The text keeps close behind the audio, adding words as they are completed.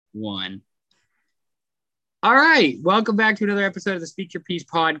One. All right. Welcome back to another episode of the Speak Your Piece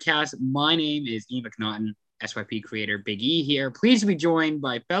podcast. My name is E. McNaughton, SYP creator, Big E here. Pleased to be joined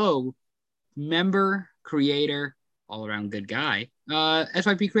by fellow member, creator, all around good guy,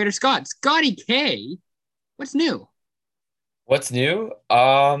 SYP creator Scott. Scotty K. What's new? What's new?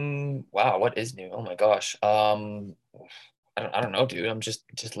 Wow, what is new? Oh my gosh. I don't know, dude. I'm just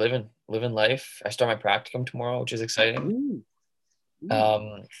living life. I start my practicum tomorrow, which is exciting. Ooh. Ooh.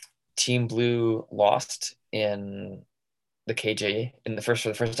 Um, Team Blue lost in the KJ for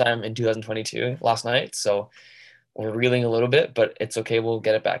the first time in 2022 last night, so we're reeling a little bit, but it's okay. We'll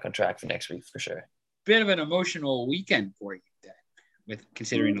get it back on track for next week for sure. Bit of an emotional weekend for you then, with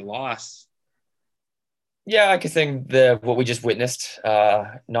considering the loss. Yeah, I could think what we just witnessed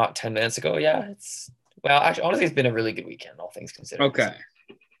not 10 minutes ago. Yeah, actually honestly it's been a really good weekend, all things considered.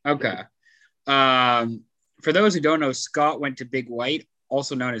 Okay. For those who don't know, Scott went to Big White,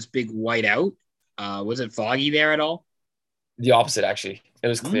 also known as Big White Out. Was it foggy there at all? The opposite, actually. It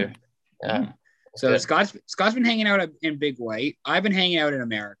was clear. Yeah. So Scott's been hanging out in Big White. I've been hanging out in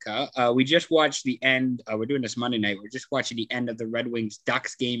America. We just watched the end. We're doing this Monday night. We're just watching the end of the Red Wings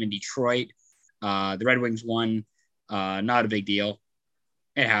Ducks game in Detroit. The Red Wings won. Not a big deal.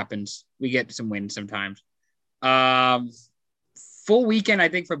 It happens. We get some wins sometimes. Full weekend, I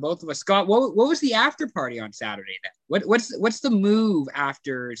think, for both of us. Scott, what was the after party on Saturday then? What's the move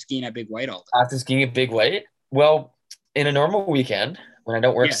after skiing at Big White all day? After skiing at Big White? Well, in a normal weekend, when I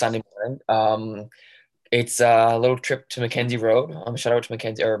don't work Yes. Sunday morning, it's a little trip to Mackenzie Road. Shout out to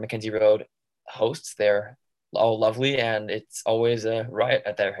Mackenzie Road hosts. They're all lovely, and it's always a riot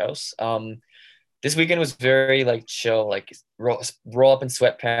at their house. This weekend was very chill, roll up in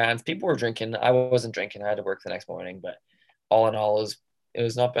sweatpants. People were drinking. I wasn't drinking. I had to work the next morning, but all in all, it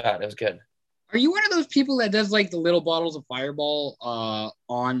was not bad. It was good. Are you one of those people that does like the little bottles of Fireball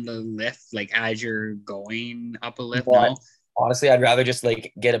on the lift, like as you're going up a lift? But No. honestly, I'd rather just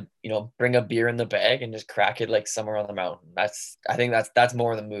bring a beer in the bag and just crack it somewhere on the mountain. I think that's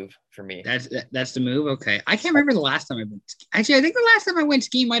more the move for me. That's the move. Okay, I can't remember the last time I went. Actually, I think the last time I went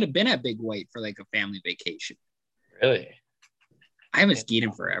skiing might have been at Big White for like a family vacation. Really? I haven't skied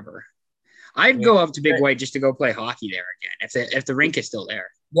in forever. I'd go up to Big White just to go play hockey there again if the rink is still there.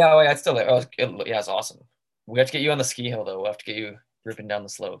 Yeah, well, yeah, it's still there. Yeah, it's awesome. We have to get you on the ski hill though. We'll have to get you ripping down the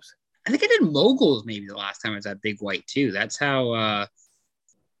slopes. I think I did moguls maybe the last time I was at Big White too. That's how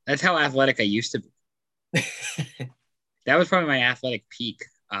athletic I used to be. That was probably my athletic peak.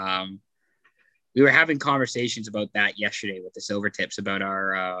 We were having conversations about that yesterday with the Silver Tips about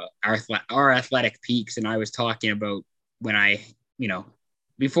our athletic peaks, and I was talking about when I,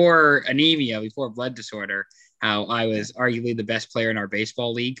 before anemia, before blood disorder, how I was arguably the best player in our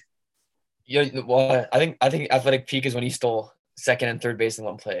baseball league. Yeah, well, I think athletic peak is when he stole second and third base in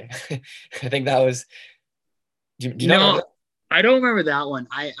one play. I think that was. Do you know? I don't remember that one.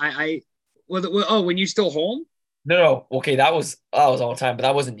 When you stole home? No. Okay, that was all time, but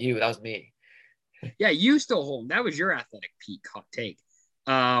that wasn't you. That was me. Yeah, you stole home. That was your athletic peak. Hot take.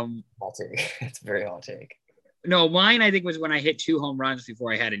 Hot take. It's a very hot take. No, mine I think was when I hit 2 home runs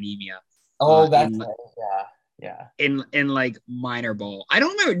before I had anemia. Oh, that's right. Yeah. In like minor ball. I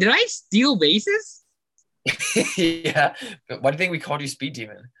don't remember. Did I steal bases? Yeah. But why do you think we called you Speed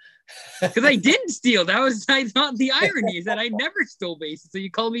Demon? Because I didn't steal. I thought the irony is that I never stole bases, so you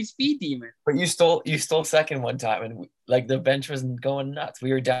called me Speed Demon. But you stole second one time, and the bench wasn't going nuts.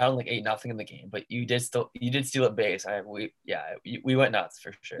 We were down 8-0 in the game, but you did steal a base. We went nuts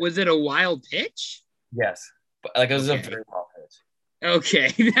for sure. Was it a wild pitch? Yes, but it was a very wild pitch. Okay,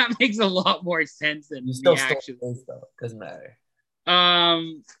 that makes a lot more sense than you still stole base, though. Doesn't matter.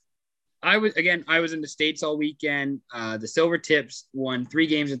 I was in the States all weekend. The Silver Tips won 3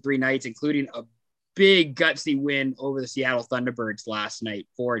 games in 3 nights, including a big gutsy win over the Seattle Thunderbirds last night,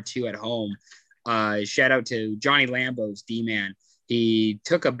 4-2 at home. Shout out to Johnny Lambo's D-man. He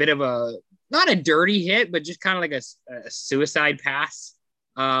took a bit of not a dirty hit, but just kind of like a suicide pass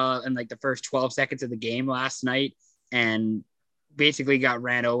in the first 12 seconds of the game last night, and basically got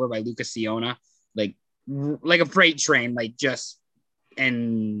ran over by Lucas Siona, like a freight train,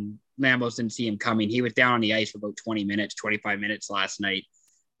 and Lambos didn't see him coming. He was down on the ice for about 25 minutes last night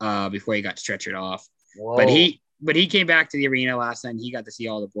before he got stretchered off. Whoa. But he came back to the arena last night and he got to see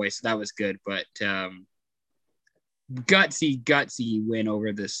all the boys, so that was good. But gutsy win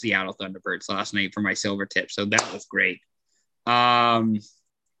over the Seattle Thunderbirds last night for my Silver Tip, so that was great. I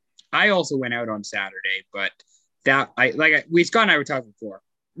also went out on Saturday, but Scott and I were talking before,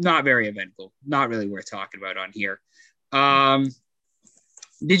 not very eventful, not really worth talking about on here.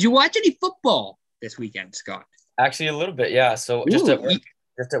 Did you watch any football this weekend, Scott? Actually, a little bit, yeah. So just at work,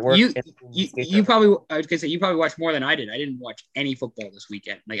 just at work You in you States. you probably I was gonna say you probably watched more than I did. I didn't watch any football this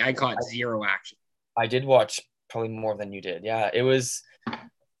weekend. Like I caught zero action. I did watch probably more than you did. Yeah, it was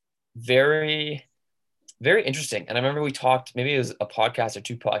very, very interesting. And I remember we talked, maybe it was a podcast or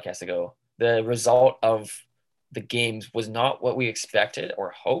two podcasts ago. The result of the games was not what we expected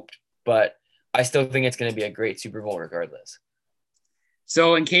or hoped, but I still think it's going to be a great Super Bowl regardless.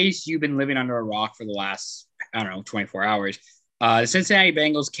 So in case you've been living under a rock for the last, I don't know, 24 hours, the Cincinnati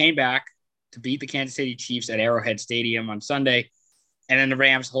Bengals came back to beat the Kansas City Chiefs at Arrowhead Stadium on Sunday. And then the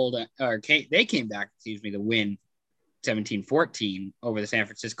Rams they came back, to win 17-14 over the San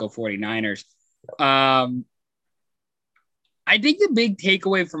Francisco 49ers. I think the big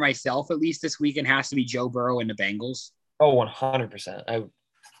takeaway for myself, at least this weekend, has to be Joe Burrow and the Bengals. Oh, 100%. I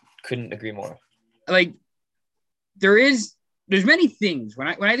couldn't agree more. Like, there's many things. When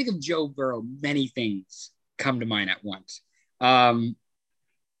I think of Joe Burrow, many things come to mind at once. The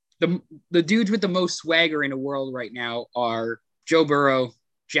dudes with the most swagger in the world right now are Joe Burrow,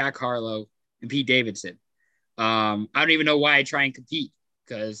 Jack Harlow, and Pete Davidson. I don't even know why I try and compete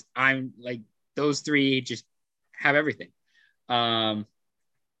because I'm like those three just have everything. But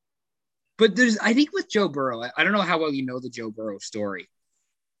I think with Joe Burrow, I don't know how well you know the Joe Burrow story.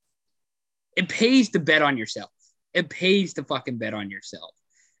 It pays to bet on yourself. It pays to fucking bet on yourself.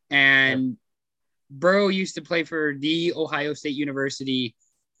 And Burrow used to play for the Ohio State University.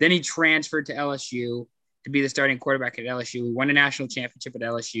 Then he transferred to LSU to be the starting quarterback at LSU. He won a national championship at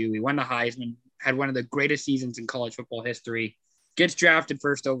LSU. He won the Heisman, had one of the greatest seasons in college football history, gets drafted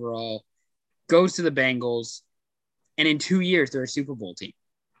first overall, goes to the Bengals, and in 2 years, they're a Super Bowl team.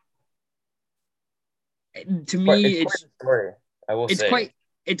 To me, it's quite the story, I will say.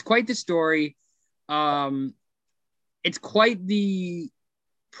 It's quite the story. It's quite the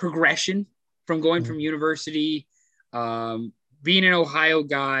progression from going from university, being an Ohio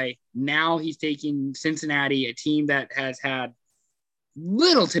guy. Now he's taking Cincinnati, a team that has had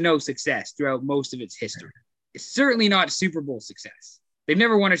little to no success throughout most of its history. It's certainly not Super Bowl success. They've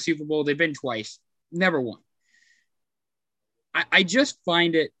never won a Super Bowl. They've been twice, never won. I just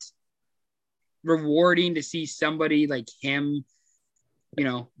find it rewarding to see somebody like him,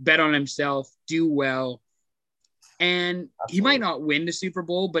 bet on himself, do well. And Absolutely. He might not win the Super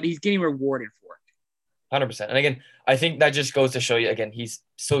Bowl, but he's getting rewarded for it. 100%. And again, I think that just goes to show you, again, he's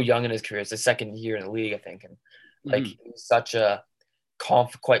so young in his career. It's his second year in the league, I think. And he's such a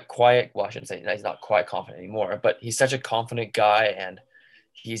quite quiet. Well, I shouldn't say he's not quite confident anymore, but he's such a confident guy. And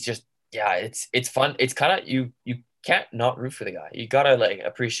he's just, it's fun. It's kind of, you can't not root for the guy. You got to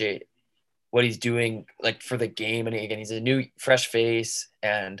appreciate what he's doing, for the game. And again, he's a new fresh face.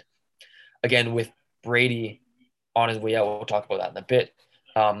 And again, with Brady on his way out, we'll talk about that in a bit.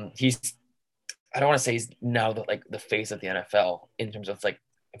 I don't want to say he's now the face of the NFL in terms of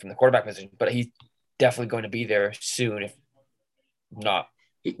from the quarterback position, but he's definitely going to be there soon. If not,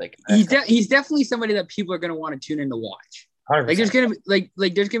 he's definitely somebody that people are going to want to tune in to watch. 100%. There's gonna be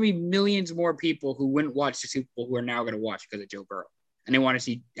there's gonna be millions more people who wouldn't watch the Super Bowl who are now going to watch because of Joe Burrow, and they want to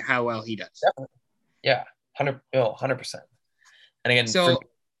see how well he does. Definitely. Yeah, 100%. And again, so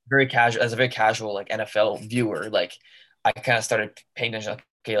very casual, as a very casual NFL viewer, I kind of started paying attention.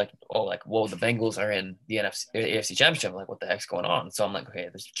 Okay, whoa, the Bengals are in the AFC Championship. What the heck's going on? So I'm okay,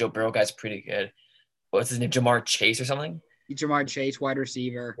 this Joe Burrow guy's pretty good. What's his name? Jamar Chase or something? Jamar Chase, wide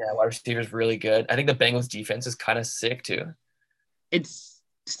receiver. Yeah, wide receiver is really good. I think the Bengals defense is kind of sick too. It's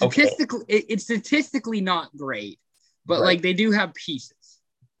statistically not great, but right. They do have pieces.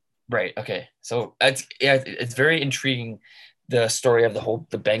 Right. Okay. So it's very intriguing, the story of the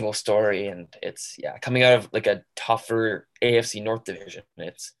Bengals story, and it's coming out of a tougher AFC North division.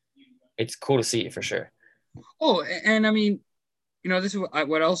 It's cool to see for sure. Oh, and I mean, this is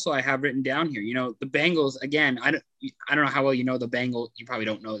what also I have written down here. The Bengals, again, I don't know how well you know the Bengals. You probably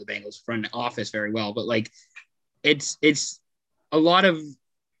don't know the Bengals front office very well, but it's a lot of,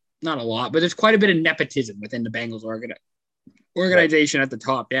 not a lot, but there's quite a bit of nepotism within the Bengals organization right. At the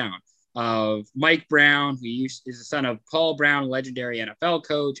top down. Of Mike Brown, who is the son of Paul Brown, legendary NFL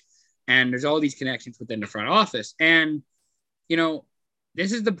coach, and there's all these connections within the front office. And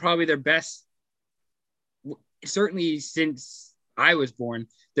this is probably their best, certainly since I was born,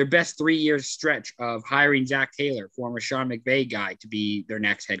 their best 3-year stretch of hiring Zach Taylor, former Sean McVay guy, to be their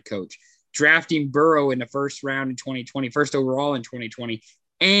next head coach, drafting Burrow in the first round in 2020, first overall in 2020,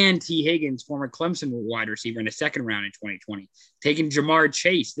 and T. Higgins, former Clemson wide receiver, in the second round in 2020, taking Jamar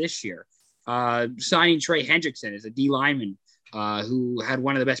Chase this year, signing Trey Hendrickson as a D lineman who had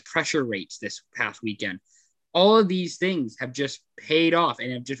one of the best pressure rates this past weekend. all of these things have just paid off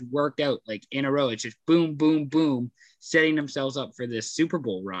and have just worked out like in a row. It's just boom, boom, boom, setting themselves up for this Super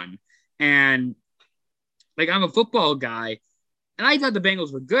Bowl run. And like, I'm a football guy, and I thought the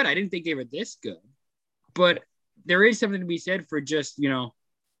Bengals were good. I didn't think they were this good. But there is something to be said for just,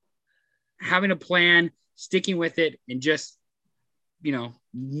 having a plan, sticking with it, and just,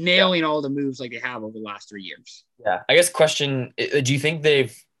 nailing all the moves like they have over the last 3 years. Yeah. I guess question, do you think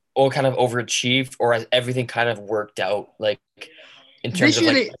they've all kind of overachieved, or has everything kind of worked out? Like in terms This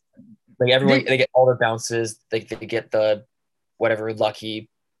of year, like everyone, they get all their bounces, they get the whatever lucky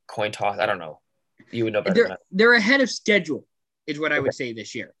coin toss. I don't know. You would know better than that. they're ahead of schedule, is what I would say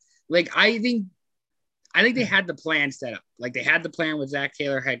this year. Like, I think they had the plan set up. Like, they had the plan with Zach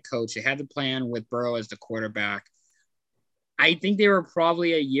Taylor head coach. They had the plan with Burrow as the quarterback. I think they were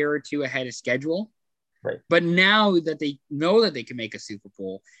probably a year or two ahead of schedule. Right. But now that they know that they can make a Super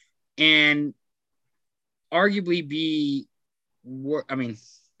Bowl and arguably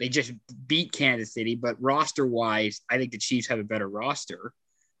they just beat Kansas City, but roster-wise, I think the Chiefs have a better roster.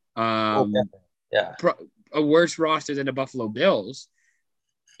 Yeah. A worse roster than the Buffalo Bills.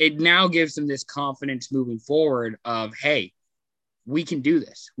 It now gives them this confidence moving forward of, hey, we can do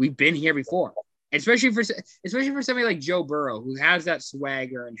this. We've been here before. Especially for somebody like Joe Burrow, who has that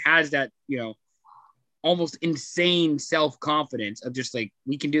swagger and has that, almost insane self-confidence of just like,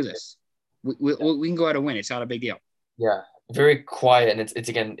 we can do this. We can go out and win. It's not a big deal. Yeah. Very quiet. And it's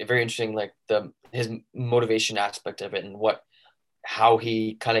again, very interesting, like his motivation aspect of it and how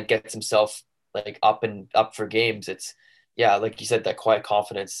he kind of gets himself like up for games. It's, yeah, like you said, that quiet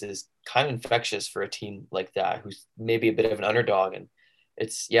confidence is kind of infectious for a team like that, who's maybe a bit of an underdog. And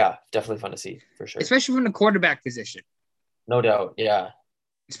it's, yeah, definitely fun to see for sure. Especially from the quarterback position. No doubt. Yeah.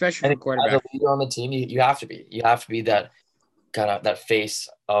 Especially from quarterback. As a leader on the team, you have to be that kind of that face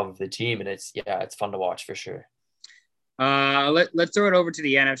of the team. And it's fun to watch for sure. Let's throw it over to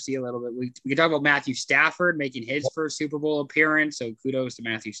the NFC a little bit. We can talk about Matthew Stafford making his first Super Bowl appearance. So kudos to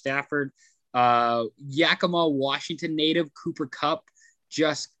Matthew Stafford. Yakima, Washington native Cooper Kupp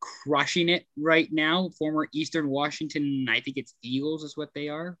just crushing it right now. Former Eastern Washington, I think it's Eagles is what they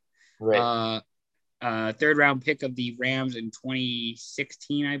are. Right. Third round pick of the Rams in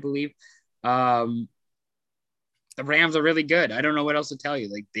 2016, I believe. The Rams are really good. I don't know what else to tell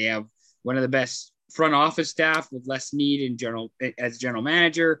you. Like, they have one of the best front office staff with Les Snead as general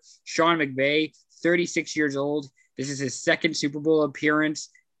manager. Sean McVay, 36 years old. This is his second Super Bowl appearance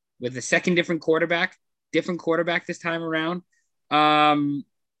with a second different quarterback this time around. I'd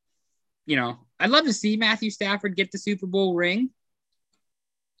love to see Matthew Stafford get the Super Bowl ring.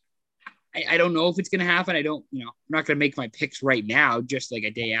 I don't know if it's going to happen. I'm not going to make my picks right now, just like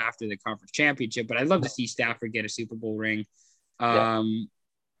a day after the conference championship, but I'd love to see Stafford get a Super Bowl ring.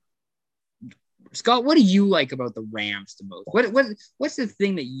 Scott, what do you like about the Rams the most? What's the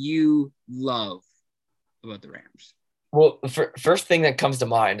thing that you love about the Rams? Well, the first thing that comes to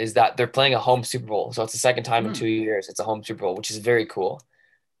mind is that they're playing a home Super Bowl. So it's the second time in 2 years it's a home Super Bowl, which is very cool.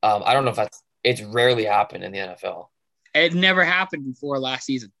 I don't know if it's rarely happened in the NFL. It never happened before last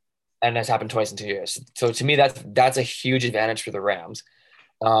season. And that's happened twice in 2 years. So to me, that's a huge advantage for the Rams.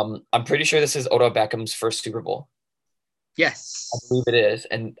 I'm pretty sure this is Odell Beckham's first Super Bowl. Yes. I believe it is.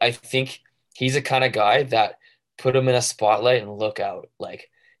 And I think he's the kind of guy that put him in a spotlight and look out. Like,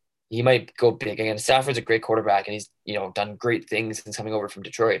 he might go big. Again, Stafford's a great quarterback, and he's, done great things since coming over from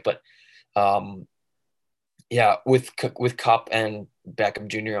Detroit. But, with Kupp and Beckham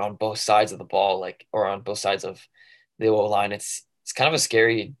Jr. on both sides of the ball, or on both sides of the O-line, it's kind of a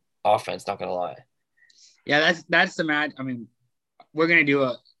scary offense, not gonna lie. Yeah, that's the match. I mean, we'll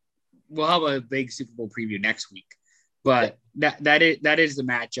have a big Super Bowl preview next week, but that is the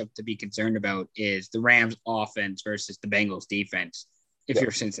matchup to be concerned about, is the Rams offense versus the Bengals defense. If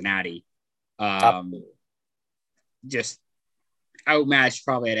you're Cincinnati, just outmatched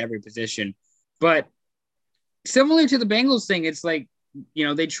probably at every position. But similar to the Bengals thing, it's like,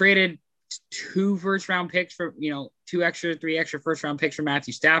 they traded 2 first-round picks for, 3 extra first-round picks for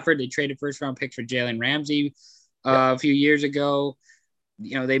Matthew Stafford. They traded first-round picks for Jalen Ramsey a few years ago.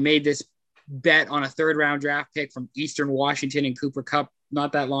 They made this bet on a third-round draft pick from Eastern Washington and Cooper Kupp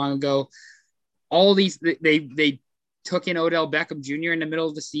not that long ago. All these, they took in Odell Beckham Jr. in the middle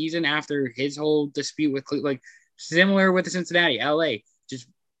of the season after his whole dispute with Cleveland, similar with the Cincinnati, LA, just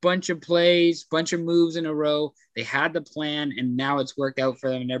bunch of plays, bunch of moves in a row. They had the plan, and now it's worked out for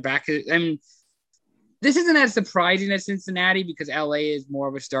them. And they're back. I mean, this isn't as surprising as Cincinnati because LA is more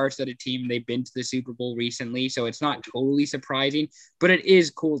of a star-studded team. They've been to the Super Bowl recently, so it's not totally surprising, but it is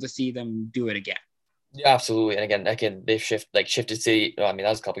cool to see them do it again. Yeah, absolutely. And again, they've shifted city. I mean, that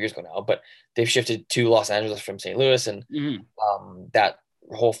was a couple years ago now, but they've shifted to Los Angeles from St. Louis, and Hmm. that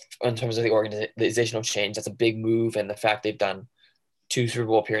whole in terms of the organizational change, that's a big move, and the fact they've done two Super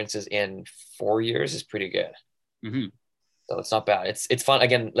Bowl appearances in 4 years is pretty good. Hmm. So it's not bad. It's fun.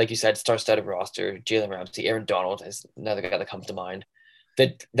 Again, like you said, star-studded roster. Jalen Ramsey, Aaron Donald is another guy that comes to mind.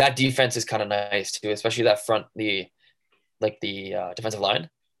 That defense is kind of nice too, especially that front, the defensive line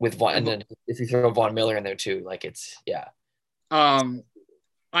with Von, and then if you throw Von Miller in there too, like it's yeah. Um,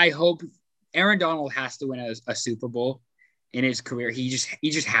 I hope Aaron Donald has to win a Super Bowl in his career. He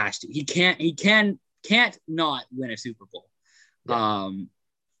just has to. He can't not win a Super Bowl. Yeah.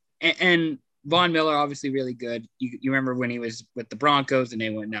 And Von Miller obviously really good. You remember when he was with the Broncos and they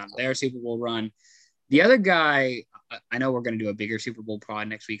went down their Super Bowl run. The other guy, I know we're going to do a bigger Super Bowl pod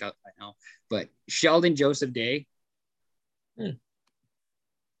next week. I know, but Sheldon Joseph Day, Hmm.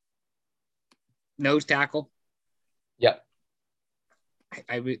 nose tackle. Yeah.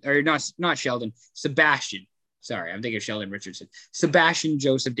 Or not Sheldon, Sebastian. Sorry, I'm thinking of Sheldon Richardson. Sebastian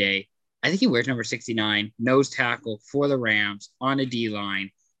Joseph Day. I think he wears number 69, nose tackle for the Rams on a D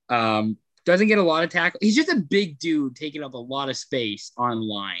line. Doesn't get a lot of tackle. He's just a big dude taking up a lot of space on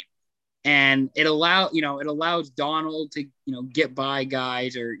line. And it allows Donald to get by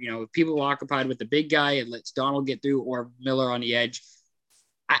guys, or if people are occupied with the big guy, it lets Donald get through, or Miller on the edge.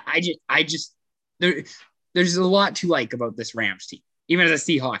 I just there, there's a lot to like about this Rams team. Even as a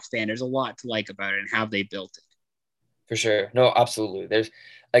Seahawks fan, there's a lot to like about it and how they built it. For sure. No, absolutely. There's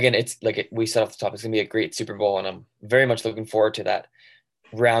again, it's like we set off the top. It's gonna be a great Super Bowl, and I'm very much looking forward to that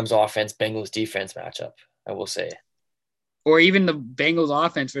Rams offense, Bengals defense matchup. I will say. Or even the Bengals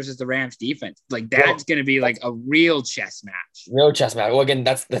offense versus the Rams defense. Like Well, that's going to be like a real chess match. real chess match. Well, again,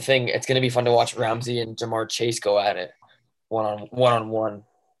 that's the thing. It's gonna be fun to watch Ramsey and Jamar Chase go at it one on one.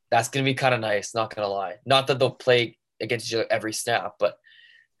 That's gonna be kind of nice. Not gonna lie. Not that they'll play against each other every snap, but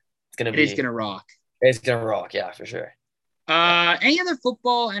it's gonna It is be going to rock. it's gonna rock. Yeah, for sure. Yeah. Any other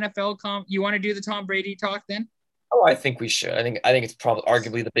football NFL comp? You want to do the Tom Brady talk then? Oh, I think we should. I think it's probably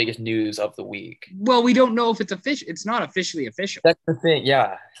arguably the biggest news of the week. Well, we don't know if it's official. It's not officially official. That's the thing.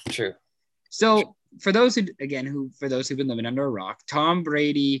 Yeah, true. So for those who've been living under a rock, Tom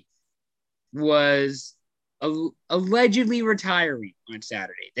Brady was allegedly retiring on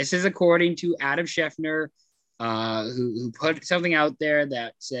Saturday. This is according to Adam Schefter, who put something out there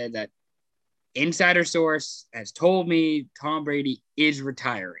that said that insider source has told me Tom Brady is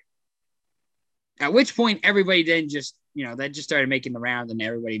retiring. At which point, everybody then that just started making the rounds, and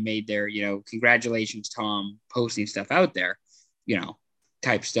everybody made their, congratulations, Tom, posting stuff out there,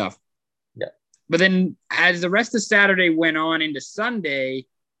 type stuff. Yeah. But then as the rest of Saturday went on into Sunday,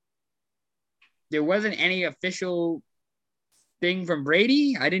 there wasn't any official thing from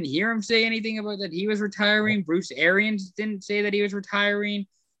Brady. I didn't hear him say anything about that he was retiring. Bruce Arians didn't say that he was retiring.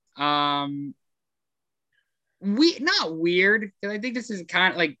 We not weird, because I think this is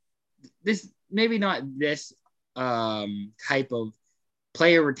kind of like this, maybe not this type of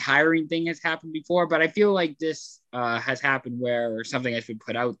player retiring thing has happened before, but I feel like this has happened where something has been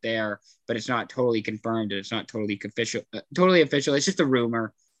put out there, but it's not totally confirmed and it's not totally official. It's just a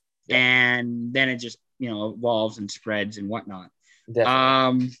rumor, Yeah. and then it just evolves and spreads and whatnot.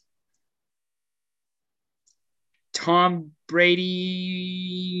 Definitely. Tom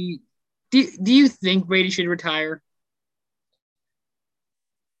Brady. Do you think Brady should retire?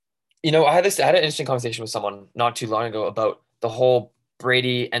 I had an interesting conversation with someone not too long ago about the whole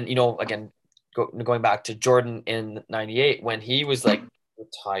Brady and again going back to Jordan in '98 when he was like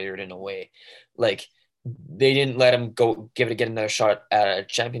retired in a way, like they didn't let him go get another shot at a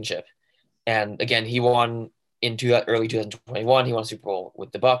championship, and again he won into that early 2021. He won a Super Bowl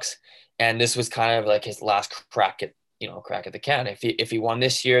with the Bucks, and this was kind of like his last crack at the can. If he won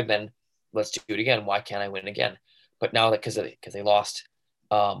this year, then let's do it again. Why can't I win again? But now that because they lost.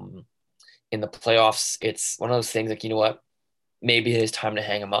 Um, in the playoffs, it's one of those things like, you know what? Maybe it is time to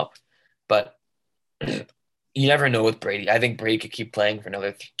hang him up. But you never know with Brady. I think Brady could keep playing for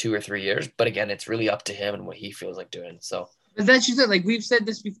another 2 or 3 years. But again, it's really up to him and what he feels like doing. So But that's just it. Like we've said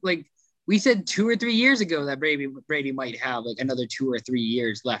this before, like we said 2 or 3 years ago that Brady might have like another 2 or 3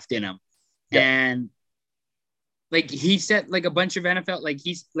 years left in him. yeah, And like he set like a bunch of NFL, like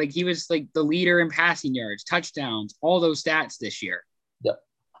he was like the leader in passing yards, touchdowns, all those stats this year. yeah.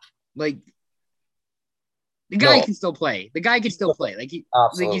 Like the guy No, can still play. The guy can still play. He's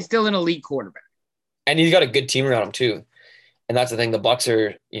absolutely. still an elite quarterback. And he's got a good team around him too. And that's the thing. The Bucks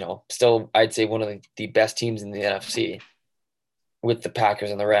are, still I'd say one of the best teams in the NFC with the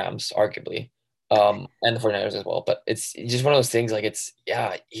Packers and the Rams, arguably. And the 49ers as well. But it's just one of those things like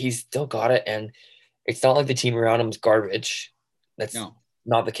he's still got it. And it's not like the team around him is garbage. That's No.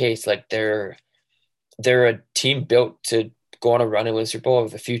 not the case. Like they're a team built to go on a run and win Super Bowl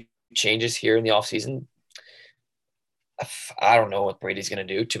with a few changes here in the offseason. I don't know what Brady's going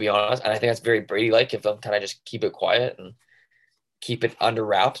to do, to be honest. And I think that's very Brady-like if they'll kind of just keep it quiet and keep it under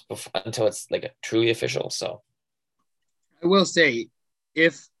wraps until it's like truly official. So I will say,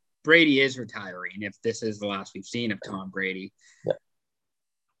 if Brady is retiring, if this is the last we've seen of Tom Brady, yeah.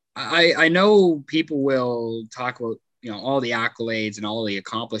 I know people will talk about all the accolades and all the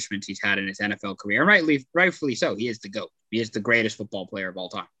accomplishments he's had in his NFL career, and rightfully so. He is the GOAT. He is the greatest football player of all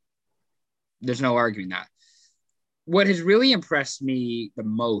time. There's no arguing that. What has really impressed me the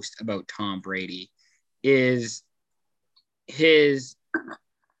most about Tom Brady is his,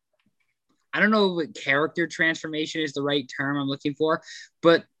 I don't know if character transformation is the right term I'm looking for,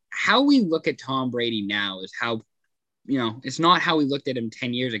 but how we look at Tom Brady now is how, it's not how we looked at him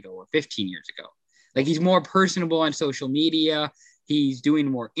 10 years ago or 15 years ago. Like, he's more personable on social media. He's doing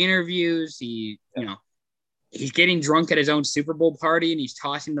more interviews. He's getting drunk at his own Super Bowl party and he's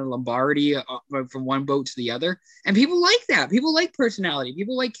tossing the Lombardi from one boat to the other. And people like that. People like personality.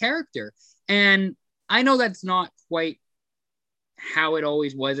 People like character. And I know that's not quite how it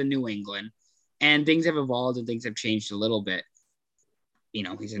always was in New England. And things have evolved and things have changed a little bit.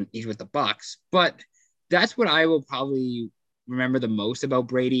 He's with the Bucs. But that's what I will probably remember the most about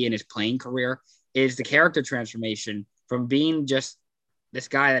Brady in his playing career is the character transformation from being just this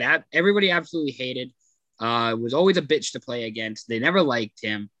guy that everybody absolutely hated, was always a bitch to play against. They never liked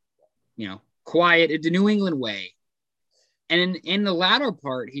him, quiet, the New England way. And in the latter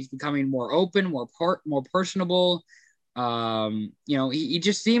part, he's becoming more open, more personable. He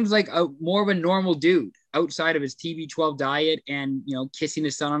just seems like more of a normal dude outside of his TB12 diet and, kissing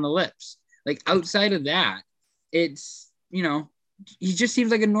his son on the lips. Like, outside of that, it's, he just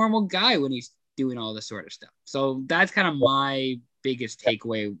seems like a normal guy when he's doing all this sort of stuff. So that's kind of my biggest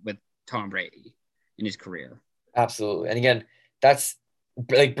takeaway with Tom Brady in his career. Absolutely. And again, that's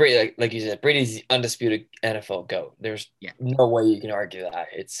like Brady, like you said, Brady's the undisputed NFL GOAT. There's no way you can argue that.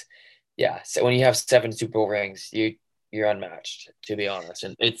 It's so when you have 7 Super Bowl rings, you're unmatched, to be honest.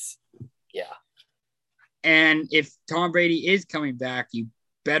 And it's And if Tom Brady is coming back, you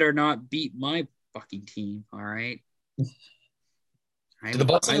better not beat my fucking team. All right. Do the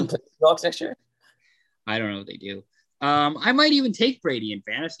Bucs even play the Seahawks next year? I don't know what they do. I might even take Brady in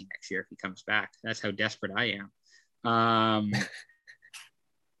fantasy next year if he comes back. That's how desperate I am.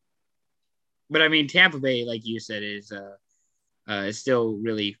 But I mean, Tampa Bay, like you said, is still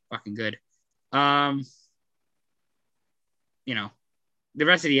really fucking good. The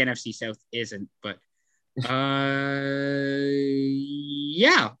rest of the NFC South isn't, but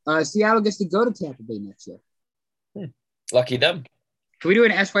Seattle gets to go to Tampa Bay next year. Lucky them. Can we do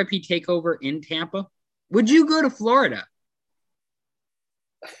an SYP takeover in Tampa? Would you go to Florida?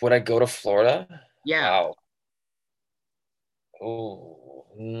 Would I go to Florida? Yeah. Wow. Oh.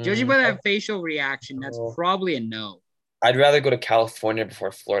 Judging by that facial reaction, that's probably a no. I'd rather go to California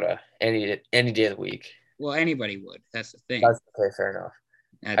before Florida any day of the week. Well, anybody would. That's the thing. That's okay. Fair enough.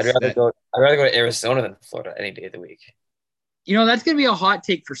 I'd rather go to Arizona than Florida any day of the week. That's gonna be a hot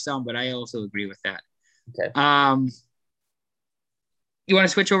take for some, but I also agree with that. Okay. You want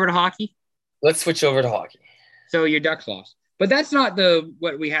to switch over to hockey? Let's switch over to hockey. So your Ducks lost, but that's not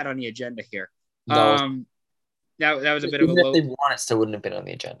what we had on the agenda here. No. That was a bit of a low. If they won, it still wouldn't have been on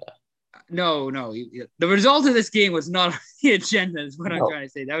the agenda. No. The result of this game was not on the agenda, is what I'm trying to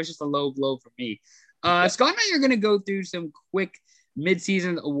say. That was just a low blow for me. Scott and I are going to go through some quick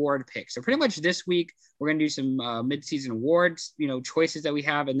mid-season award picks. So pretty much this week, we're going to do some mid-season awards, choices that we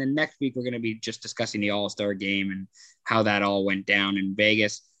have. And then next week, we're going to be just discussing the All-Star game and how that all went down in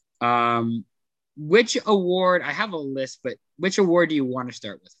Vegas. Which award, I have a list, but which award do you want to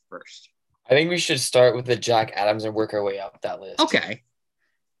start with first? I think we should start with the Jack Adams and work our way up that list. Okay.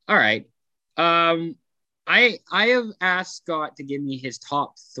 All right. I have asked Scott to give me his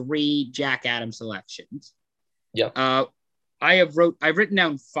top 3 Jack Adams selections. Yep. I've written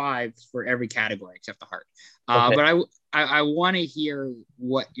down 5 for every category except the heart. Okay. But I want to hear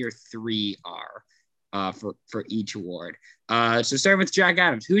what your 3 are for each award. So starting with Jack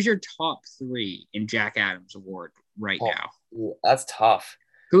Adams, who's your top 3 in Jack Adams award right now? That's tough.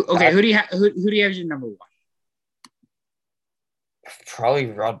 Who do you have as your number 1? Probably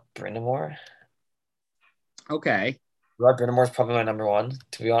Rod Brind'Amour. Okay. Rod Brind'Amour is probably my number 1,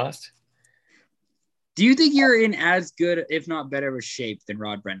 to be honest. Do you think you're in as good, if not better, of a shape than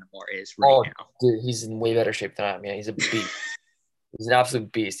Rod Brind'Amour is now? Dude, he's in way better shape than I am. Yeah, he's a beast. He's an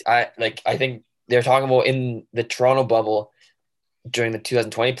absolute beast. I think they're talking about in the Toronto bubble, during the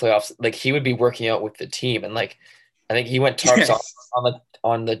 2020 playoffs, like he would be working out with the team, and like I think he went tarps Yes.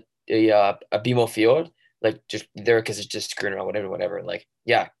 on the a BMO field, like just there because it's just screwing around, whatever. Like,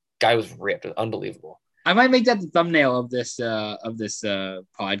 yeah, guy was ripped, unbelievable. I might make that the thumbnail of this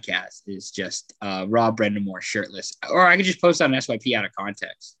podcast is just Rob Brendamore shirtless, or I could just post on SYP out of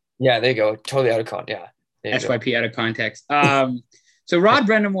context. Yeah, there you go. Totally out of con. Yeah, there you go. SYP out of context. So Rod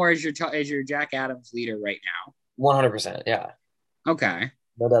Brendamore is your Jack Adams leader right now. 100%. Yeah, Okay,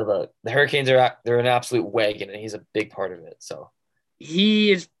 no doubt about it. The Hurricanes they're an absolute wagon, and he's a big part of it. So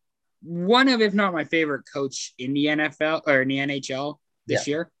he is one of, if not my favorite coach in the NFL or in the NHL this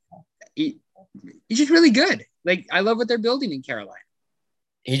yeah, year. He, he's just really good. Like I love what they're building in Carolina.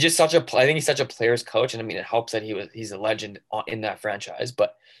 he's just such a. I think he's such a player's coach, and I mean it helps that he's a legend in that franchise.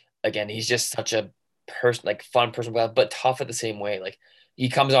 But again, he's just such a person, like fun person, but tough at the same way. Like he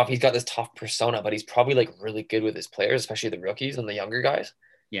comes off, he's got this tough persona, but he's probably like really good with his players, especially the rookies and the younger guys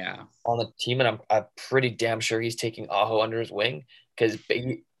Yeah. on the team. And I'm pretty damn sure he's taking Aho under his wing because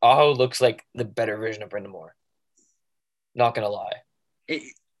Aho looks like the better version of Brendan Moore. Not gonna lie. It,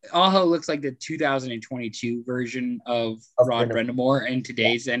 Aho looks like the 2022 version of Of Rod Brendan, Brendamore in yeah,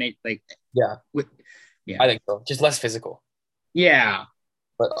 today's and it like yeah, with yeah. I think so. Just less physical, Yeah.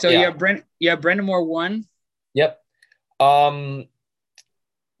 but So yeah, you have Brendamore 1. yep. Um,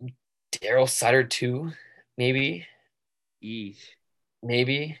 Daryl Sutter too, maybe, Eesh.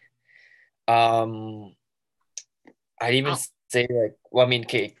 maybe. Um, I'd even Oh, say like, well, I mean,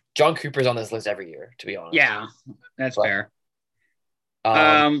 okay, John Cooper's on this list every year, to be honest. yeah, that's But fair. um,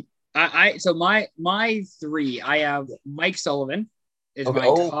 Um, I so my 3, I have Mike Sullivan is okay, my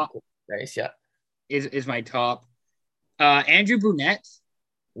oh, top nice, yeah, is my top. Andrew Brunette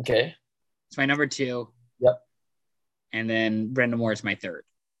okay, is my number 2, yep. and then Brenda Moore is my third.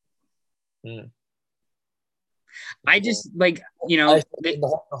 Mm. I just like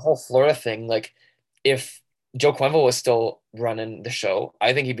The whole Florida thing, like if Joe Quenville was still running the show,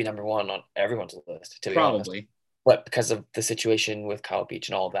 I think he'd be number one on everyone's list, to be honest. probably. But because of the situation with Kyle Beach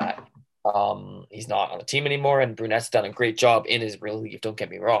and all of that, he's not on the team anymore. And Brunette's done a great job in his relief. Don't get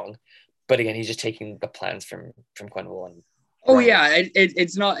me wrong, but again, he's just taking the plans from Quenville and Oh running it. yeah,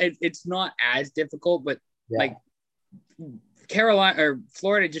 it's not as difficult, but Yeah, like Carolina or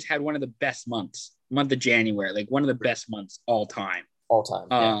Florida just had one of the best month of January, like one of the best months all time. all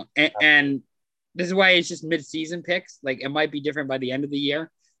time. Yeah, And this is why it's just mid-season picks. Like it might be different by the end of the year,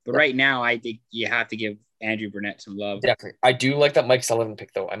 but yeah, right now I think you have to give Andrew Burnett some love. definitely. I do like that Mike Sullivan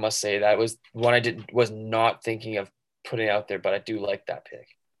pick, though. I must say that was one I was not thinking of putting out there, but I do like that pick.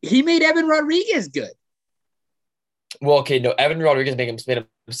 He made Evan Rodriguez good. Well, okay, no, Evan Rodriguez made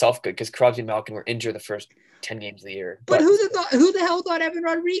himself good because Crosby and Malkin were injured the first 10 games of the year. But who the hell thought Evan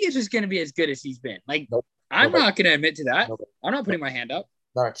Rodriguez was going to be as good as he's been? Like, nope, I'm nobody, not going to admit to that. nobody, I'm not nope, putting my hand up.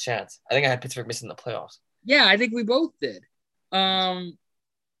 not a chance. I think I had Pittsburgh missing the playoffs. Yeah, I think we both did.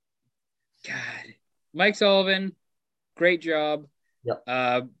 God, Mike Sullivan, great job. Yep.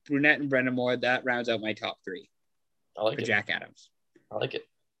 Brunette and Brendan Moore, that rounds out my top 3 I like for it. Jack Adams. I like it.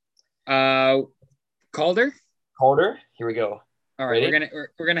 Calder. Calder, here we go. All right, Ready?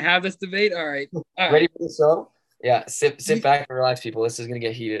 we're gonna have this debate. All right. Ready for the show? Yeah, sit back and relax, people. This is gonna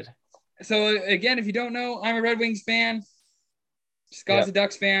get heated. So again, if you don't know, I'm a Red Wings fan. Scott's a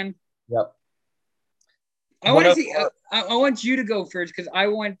Ducks fan. Yep. I want to see. I want you to go first because I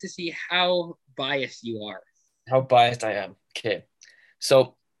want to see how biased you are. How biased I am. Okay.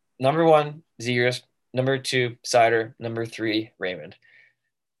 So number 1, Zegers. Number 2, Seider. Number 3, Raymond.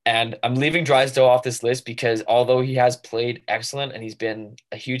 And I'm leaving Drysdale off this list because although he has played excellent and he's been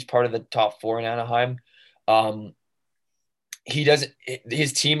a huge part of the top 4 in Anaheim,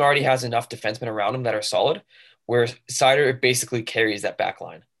 his team already has enough defensemen around him that are solid, where Seider basically carries that back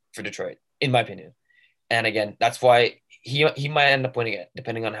line for Detroit, in my opinion. And again, that's why he might end up winning it,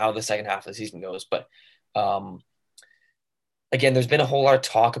 depending on how the second half of the season goes. But again, there's been a whole lot of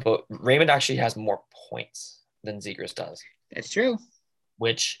talk about Raymond actually has more points than Zegers does. That's true.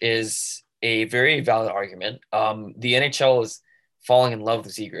 Which is a very valid argument. The NHL is falling in love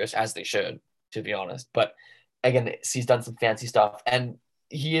with Zegers, as they should, to be honest. But again, he's done some fancy stuff, and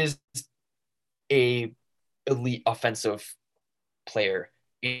he is a elite offensive player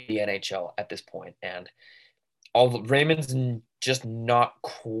in the NHL at this point. And Raymond's just not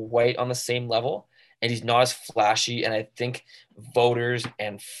quite on the same level, and he's not as flashy. And I think voters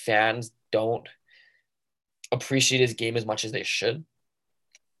and fans don't appreciate his game as much as they should,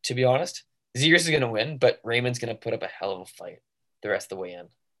 to be honest. Zegers is going to win, but Raymond's going to put up a hell of a fight the rest of the way in.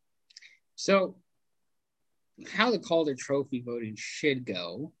 So how the Calder Trophy voting should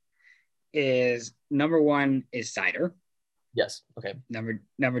go is number 1 is Seider. Yes. Okay.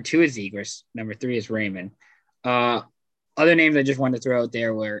 Number two is Zegras. Number three is Raymond. Uh, Other names I just wanted to throw out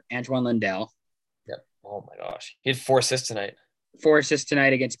there were Antoine Lundell, Yep. Oh my gosh. He had 4 assists tonight. 4 assists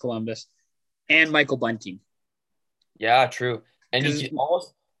tonight against Columbus, and Michael Bunting. Yeah, true. And Because you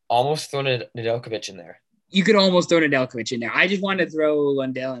almost thrown Nedeljkovic in there. you could almost throw Nedeljkovic in there. I just wanted to throw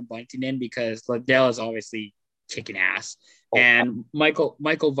Lundell and Bunting in because Lundell is obviously kicking ass. Oh, And Michael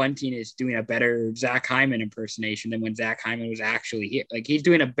Bunting is doing a better Zach Hyman impersonation than when Zach Hyman was actually here. Like he's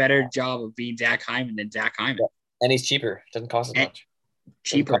doing a better job of being Zach Hyman than Zach Hyman. yeah. And he's cheaper. Doesn't cost as And much.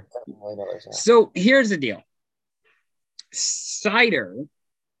 cheaper. $7 million, yeah. So here's the deal. Seider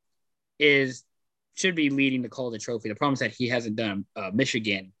should be leading the Calder Trophy. The problem is that he hasn't done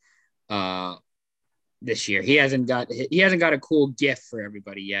Michigan this year. He hasn't got a cool gift for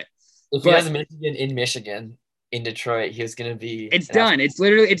everybody yet. If he has Michigan in Michigan in Detroit, he's gonna be. It's done. It's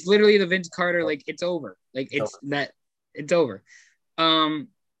literally the Vince Carter. Like it's over. Like it's over.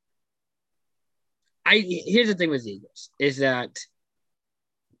 Here's the thing with Eagles is that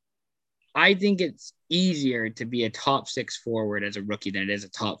I think it's easier to be a top 6 forward as a rookie than it is a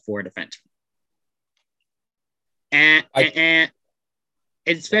top 4 defenseman. And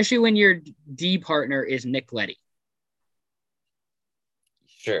especially when your D partner is Nick Leddy.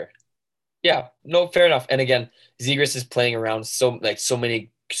 Sure. Yeah. No, fair enough. And again, Zegras is playing around so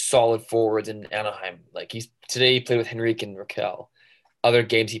many solid forwards in Anaheim. Like today he played with Henrique and Raquel. Other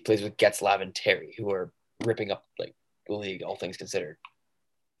games he plays with Getzlav and Terry, who are ripping up like the league, all things considered.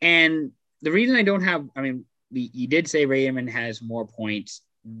 And the reason I don't have, I mean, you did say Raymond has more points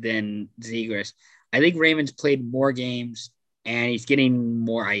than Zegras. I think Raymond's played more games and he's getting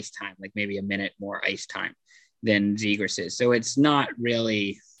more ice time, like maybe a minute more ice time than Zegras is. So it's not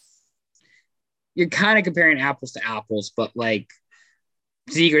really, you're kind of comparing apples to apples, but like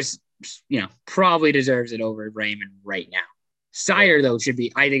Zegras, probably deserves it over Raymond right now. Seider, though, should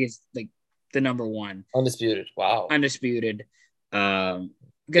be, I think it's like the number one. Undisputed. Wow. Undisputed.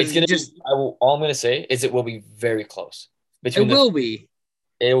 Because all I'm going to say is it will be very close. It will be.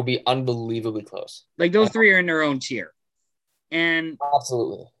 It will be unbelievably close. Like those three are in their own tier. And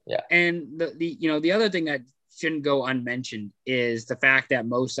absolutely. Yeah. And the other thing that shouldn't go unmentioned is the fact that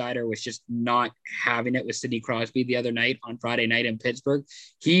Mo Seider was just not having it with Sidney Crosby the other night on Friday night in Pittsburgh.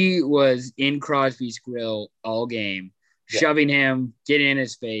 He was in Crosby's grill all game, shoving him, getting in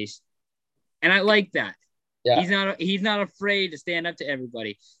his face. And I like that. Yeah. He's not afraid to stand up to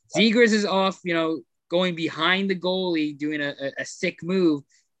everybody. Zegras is off, going behind the goalie, doing a sick move.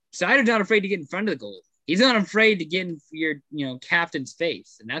 Seider's not afraid to get in front of the goalie. He's not afraid to get in your, captain's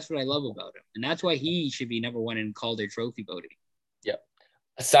face. And that's what I love about him. And that's why he should be number one in Calder Trophy voting. Yeah.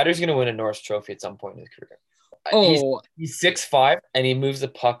 Seider's going to win a Norris Trophy at some point in his career. Oh. He's 6'5", and he moves the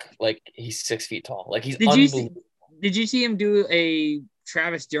puck like he's 6 feet tall. Like he's unbelievable. Did you see him do a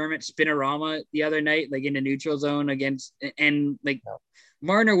Travis Dermott spinorama the other night, like in the neutral zone against, and like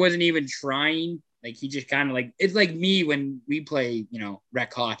Marner wasn't even trying. Like he just kind of like, it's like me when we play,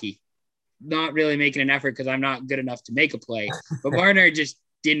 rec hockey, not really making an effort because I'm not good enough to make a play, but Marner just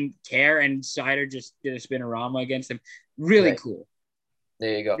didn't care. And Seider just did a spinorama against him. Really cool.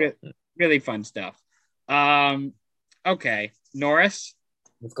 There you go. Really fun stuff. Okay. Norris.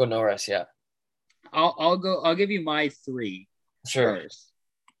 Let's go Norris. Yeah. I'll give you my 3. Sure. First.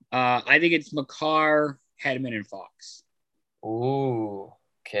 I think it's Makar, Hedman, and Fox. Ooh,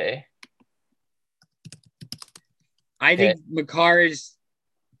 okay. I think Hedman's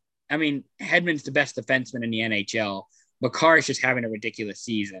the best defenseman in the NHL. Makar is just having a ridiculous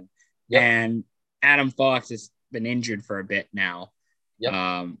season. Yep. And Adam Fox has been injured for a bit now.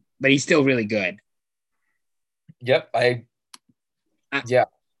 Yep. But he's still really good. Yep. I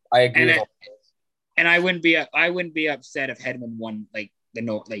agree with all. And I wouldn't be upset if Hedman won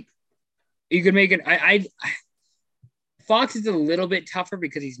you could make it. Fox is a little bit tougher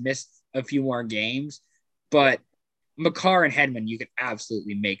because he's missed a few more games, but Makar and Hedman, you could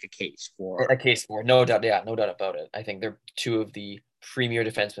absolutely make a case for. No doubt. Yeah, no doubt about it. I think they're 2 of the premier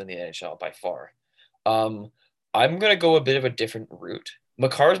defensemen in the NHL by far. I'm gonna go a bit of a different route.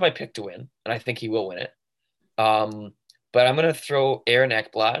 Makar is my pick to win, and I think he will win it. But I'm gonna throw Aaron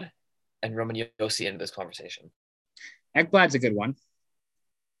Ekblad and Roman Josi into this conversation. Ekblad's a good one.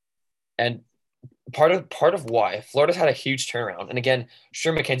 And part of why Florida's had a huge turnaround. And again,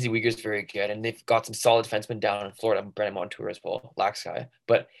 sure, Mackenzie Weegar's very good, and they've got some solid defensemen down in Florida, Brennan Montour as well, Lax guy.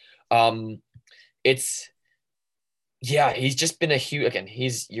 But he's just been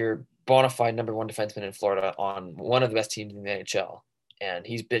he's your bona fide number 1 defenseman in Florida on one of the best teams in the NHL. And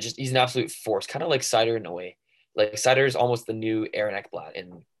he's an absolute force, kind of like Seider in a way. Like Seider is almost the new Aaron Ekblad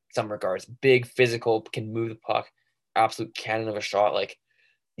in some regards. Big, physical, can move the puck, absolute cannon of a shot. Like,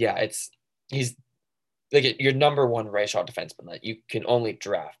 yeah, he's like your number one right shot defenseman that you can only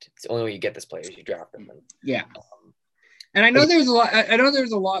draft. It's the only way you get this player is you draft them. And, Yeah. And I know there's a lot. I know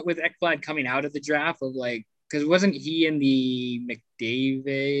there's a lot with Ekblad coming out of the draft of like, because wasn't he in the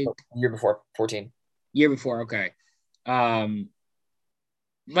McDavid year before 14? Year before? Okay.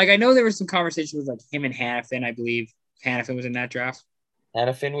 Like I know there was some conversation with like him and Hanifin. I believe Hanifin was in that draft.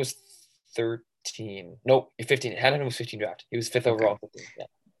 Hanifin was 13. Nope, 15. Hanifin was 15 draft. He was fifth overall. 15. Yeah.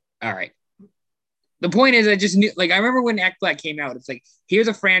 All right. The point is, I just knew. Like I remember when Ekblad came out. It's like here's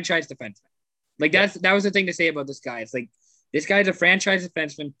a franchise defenseman. Like that was the thing to say about this guy. It's like this guy's a franchise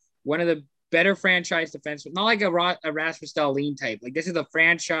defenseman, one of the better franchise defensemen, not like a Rasmus Dahlin type. Like this is a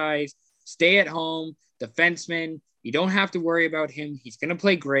franchise, stay at home defenseman. You don't have to worry about him. He's gonna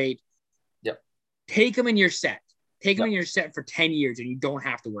play great. Yep. Take him in your set. Take him in your set for 10 years, and you don't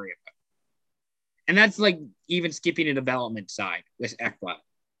have to worry about it. And that's like even skipping the development side with Ekblad.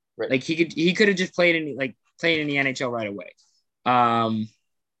 Right. Like he could have just played in the NHL right away.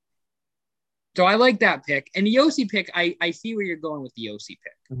 So I like that pick. And the OC pick, I see where you're going with the OC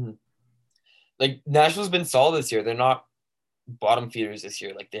pick. Mm-hmm. Like Nashville's been solid this year. They're not bottom feeders this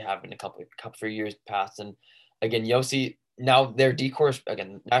year like they have been a couple for years past. And again, Yossi, now their decor,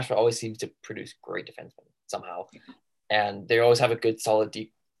 again, Nashville always seems to produce great defensemen somehow. And they always have a good, solid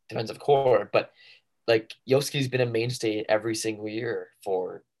defensive core. But like Yoski's been a mainstay every single year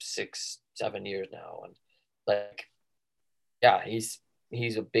for 6-7 years now. And like, yeah, he's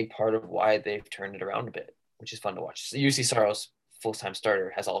a big part of why they've turned it around a bit, which is fun to watch. So UC Saros, full-time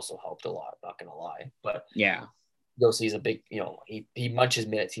starter, has also helped a lot, not gonna lie. But yeah, Yossi's a big, he munches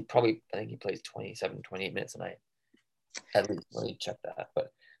minutes. I think he plays 27, 28 minutes a night. At least let me check that.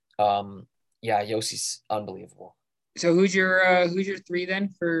 But yeah, Yossi's unbelievable. So who's your three then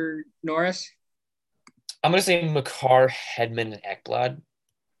for Norris? I'm gonna say Makar, Hedman, and Ekblad.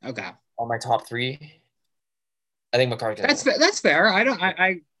 Okay. On my top three. I think Makar. That's fair.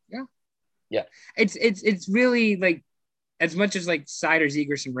 Yeah. It's really like as much as like Seider,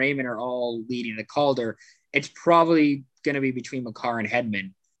 Zegras, and Raymond are all leading the Calder, it's probably going to be between Makar and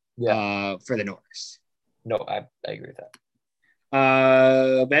Hedman for the Norris. No, I agree with that.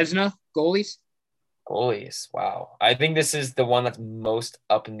 Vezina, goalies? Goalies, wow. I think this is the one that's most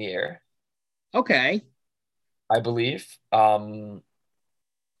up in the air. Okay. I believe. I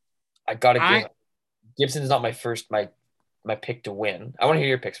got to give Gibson's not my pick to win. I want to hear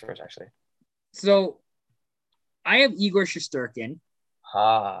your picks first, actually. So I have Igor Shesterkin.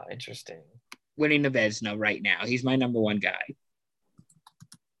 Interesting. Winning the Vezina right now. He's my number one guy.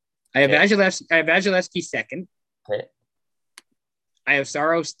 I have Vasilevsky second. Okay. I have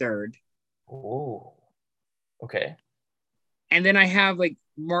Saros third. Ooh. Okay. And then I have like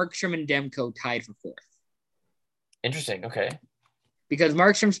Markstrom and Demko tied for fourth. Interesting. Okay. Because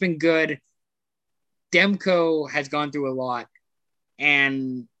Markstrom's been good. Demko has gone through a lot,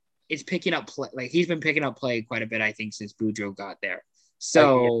 and it's picking up play. Like he's been picking up play quite a bit, I think, since Boudreau got there.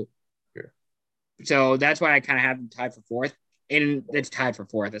 So, so that's why I kind of have them tied for fourth, and it's tied for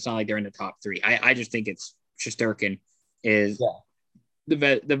fourth. It's not like they're in the top three. I just think it's Shesterkin is the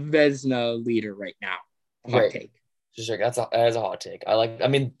Vezina leader right now. Hot take. That is a hot take. I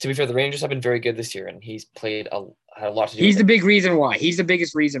mean, to be fair, the Rangers have been very good this year, and he's played had a lot to do. He's the big reason why. He's the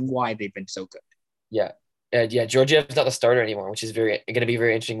biggest reason why they've been so good. Yeah. Georgiev's not the starter anymore, which is going to be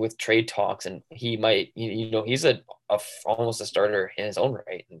very interesting with trade talks, and he might, he's almost a starter in his own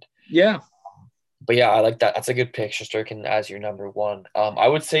right. And but yeah, I like that. That's a good pick, Shesterkin as your number one. I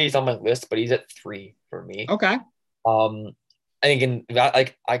would say he's on my list, but he's at 3 for me. Okay. I think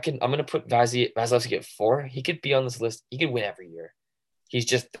I'm gonna put Vasilevsky at 4. He could be on this list. He could win every year. He's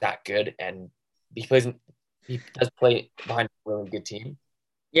just that good, and he does play behind a really good team.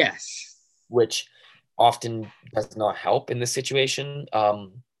 Yes. Which often does not help in this situation.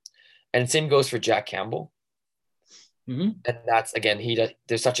 And same goes for Jack Campbell. Mm-hmm. And that's, again,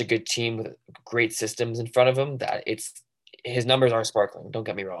 there's such a good team with great systems in front of him that his numbers are sparkling, don't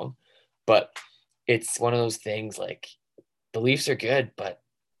get me wrong. But it's one of those things like the Leafs are good, but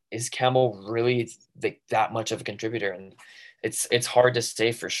is Campbell really that much of a contributor? And it's hard to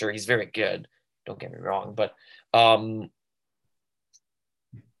say for sure. He's very good, don't get me wrong. But yeah,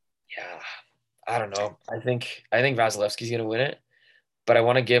 I don't know. I think Vasilevsky's going to win it, but I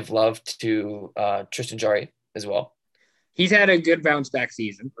want to give love to Tristan Jarry as well. He's had a good bounce back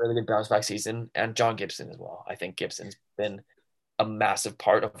season. Really good bounce back season, and John Gibson as well. I think Gibson's been a massive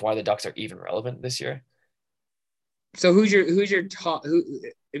part of why the Ducks are even relevant this year. So who's your top?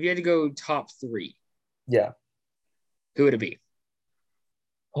 If you had to go top 3? Yeah. Who would it be?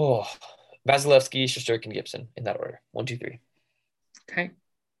 Oh, Vasilevsky, Shesterkin, Gibson in that order. 1, 2, 3. Okay.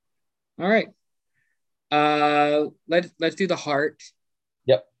 All right. Let's do the heart.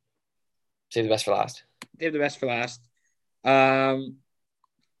 Yep. Save the best for last. Save the best for last.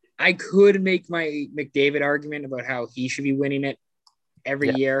 I could make my McDavid argument about how he should be winning it every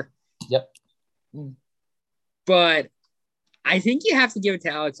year. Yep. But I think you have to give it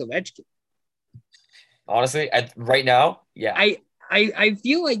to Alex Ovechkin. Honestly, right now, yeah. I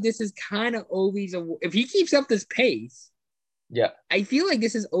feel like this is kind of Ovi's award. If he keeps up this pace, yeah, I feel like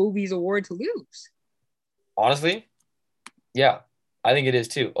this is Ovi's award to lose. Honestly, yeah, I think it is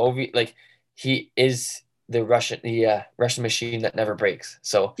too. Ovi, like he is the Russian machine that never breaks.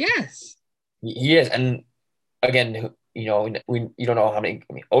 So yes, he is. And again, you don't know how many.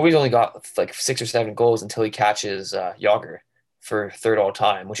 I mean, Ovi's only got like 6 or 7 goals until he catches Jágr for third all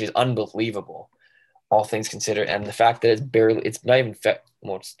time, which is unbelievable, all things considered. And the fact that it's not even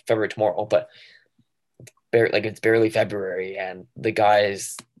it's February tomorrow, but it's barely February, and the guy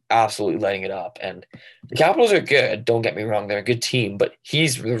is absolutely lighting it up. And the Capitals are good. Don't get me wrong; they're a good team, but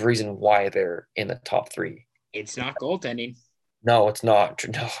he's the reason why they're in the top 3. It's not goaltending. No, it's not.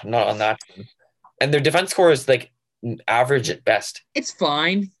 No, not on that team. And their defense score is like average at best. It's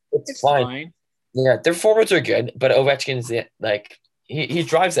fine. It's fine. Yeah, their forwards are good, but Ovechkin's like he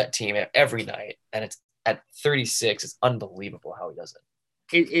drives that team every night, and it's at 36. It's unbelievable how he does it.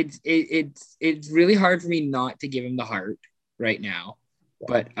 It's really hard for me not to give him the heart right now,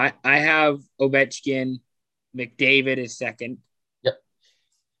 but I have Ovechkin. McDavid is second. Yep.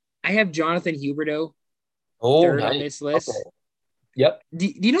 I have Jonathan Huberdeau third on this list. Okay. Yep. Do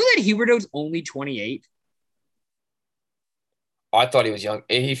you know that Huberdeau's only 28? I thought he was young.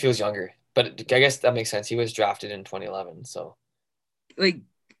 He feels younger, but I guess that makes sense. He was drafted in 2011, so like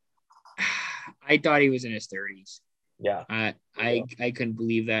I thought he was in his 30s. Yeah. I couldn't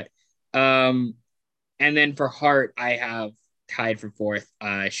believe that. And then for Hart, I have tied for fourth,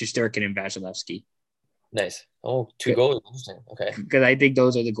 Shesterkin and Vasilevsky. Nice. Oh, 2 goalies. Interesting. Okay. Because I think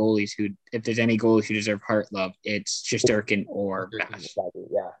those are the goalies who, if there's any goalies who deserve Hart love, it's Shesterkin or Vash.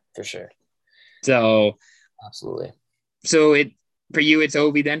 Yeah, for sure. So absolutely. So for you, it's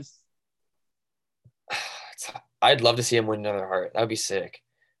Ovi then? I'd love to see him win another Hart. That would be sick.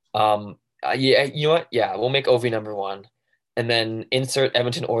 Yeah, you know what? Yeah, we'll make Ovi number 1, and then insert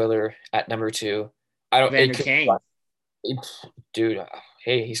Edmonton Oiler at number 2. I don't. Vander Kane. Dude,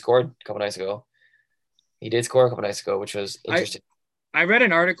 hey, he scored a couple nights ago. He did score a couple nights ago, which was interesting. I read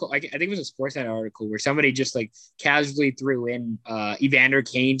an article. I think it was a Sportsnet article where somebody just like casually threw in Evander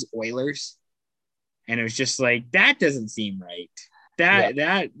Kane's Oilers, and it was just like that doesn't seem right.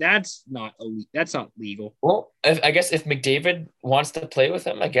 That's not legal. Well, I guess if McDavid wants to play with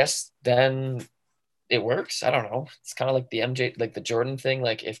him, I guess then it works. I don't know. It's kind of like the MJ, like the Jordan thing.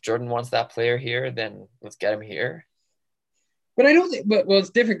 Like if Jordan wants that player here, then let's get him here. But I don't think. But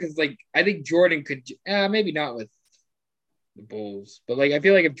it's different because like I think Jordan could maybe not with the Bulls, but like I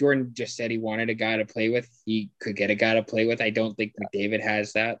feel like if Jordan just said he wanted a guy to play with, he could get a guy to play with. I don't think McDavid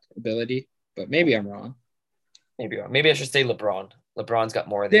has that ability, but maybe I'm wrong. Maybe I should say LeBron. LeBron's got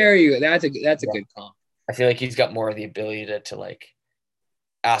more. There you go. That's a good comp. I feel like he's got more of the ability to like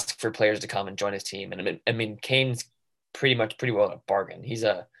ask for players to come and join his team. And I mean, Kane's pretty well a bargain.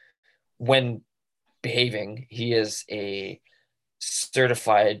 When behaving, he is a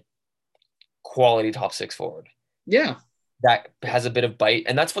certified quality top 6 forward. Yeah. That has a bit of bite,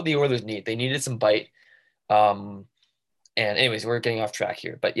 and that's what the Oilers need. They needed some bite. And anyways, we're getting off track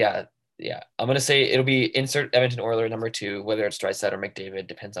here, but yeah, I'm gonna say it'll be insert Edmonton Oiler number 2, whether it's Draisaitl or McDavid,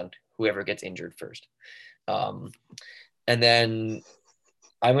 depends on whoever gets injured first. And then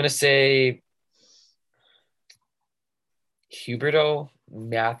I'm gonna say Huberdeau,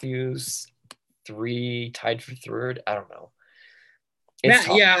 Matthews, 3 tied for third. I don't know. There's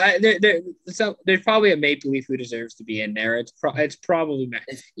probably a Maple Leaf who deserves to be in there. It's probably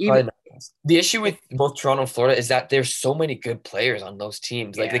the issue with both Toronto and Florida is that there's so many good players on those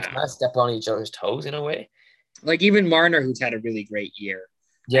teams. Like they kind of step on each other's toes in a way. Like even Marner, who's had a really great year.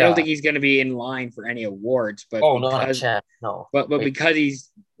 Yeah. I don't think he's going to be in line for any awards, but not a chance. No. But because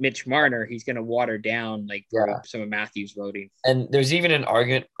he's Mitch Marner, he's going to water down some of Matthews' voting. And there's even an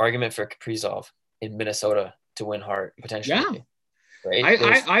argument for Kaprizov in Minnesota to win Hart potentially. Yeah.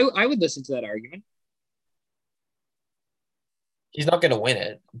 Right? I would listen to that argument. He's not going to win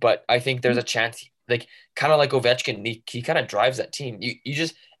it, but I think there's a chance. Like kind of like Ovechkin, he kind of drives that team. You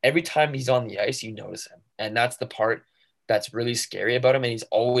just every time he's on the ice, you notice him, and that's the part that's really scary about him. And he's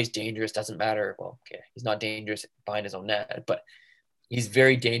always dangerous. Doesn't matter. Well, okay, he's not dangerous behind his own net, but he's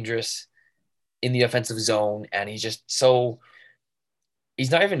very dangerous in the offensive zone, and he's just so. he's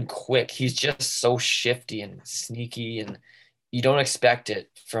not even quick. He's just so shifty and sneaky, and you don't expect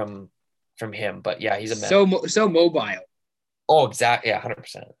it from him. But yeah, he's a man. So mobile. Oh, exactly. Yeah,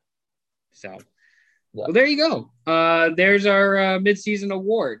 100%. So, Yeah. well, there you go. There's our midseason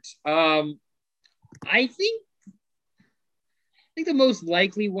awards. I think the most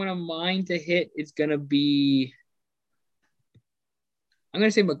likely one of mine to hit is gonna be. I'm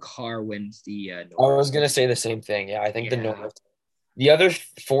gonna say Makar wins the I North. was gonna say the same thing. Yeah, I think the Yeah. North. The other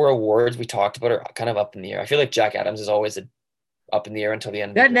four awards we talked about are kind of up in the air. I feel like Jack Adams is always up in the air until the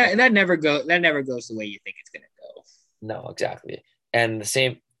end. That never goes the way you think it's gonna go. No, exactly. And the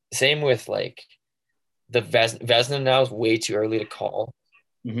same with like the Vesna now is way too early to call.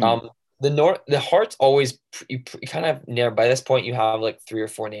 Mm-hmm. The Hearts always you kind of near by this point you have like 3 or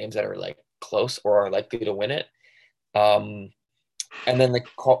 4 names that are like close or are likely to win it. And then the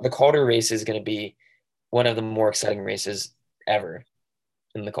Calder race is going to be one of the more exciting races ever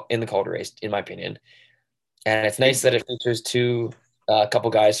in the Calder race, in my opinion. And it's nice that it features a couple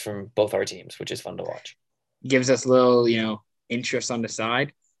guys from both our teams, which is fun to watch. Gives us a little, interest on the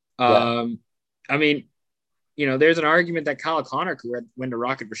side. Yeah. I mean, there's an argument that Kyle Connor could win the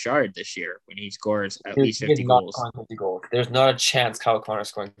Rocket Richard this year when he scores at least 50 goals. 50 goals. There's not a chance Kyle Connor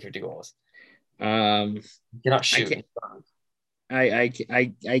scoring 50 goals. You cannot shoot.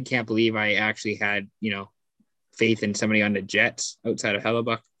 I can't believe I actually had, faith in somebody on the Jets outside of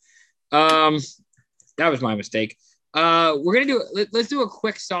Hellebuck. That was my mistake. Let's do a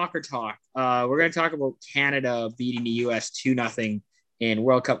quick soccer talk. We're gonna talk about Canada beating the US 2-0 in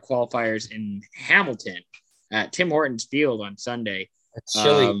World Cup qualifiers in Hamilton at Tim Hortons Field on Sunday. It's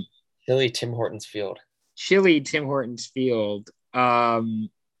chilly Tim Hortons Field. Chilly Tim Hortons Field. No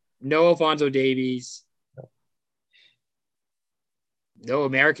Alphonso Davies. No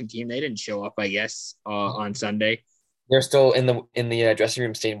American team. They didn't show up, I guess, on Sunday. They're still in the dressing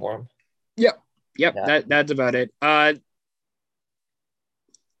room staying warm. Yep. Yeah. That's about it.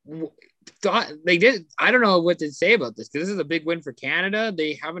 They did. I don't know what to say about this because this is a big win for Canada.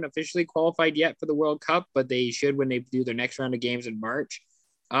 They haven't officially qualified yet for the World Cup, but they should when they do their next round of games in March.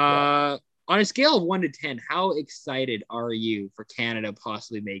 On a scale of 1 to 10, how excited are you for Canada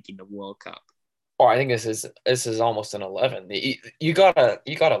possibly making the World Cup? Oh, I think this is almost an 11. You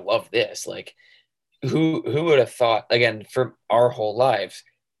gotta love this. Like, who would have thought? Again, for our whole lives,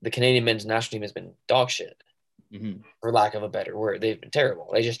 the Canadian men's national team has been dog shit, for lack of a better word. They've been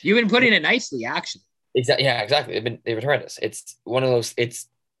terrible. You've been putting it nicely, actually. Exactly. Yeah, exactly. They've been horrendous. It's one of those. It's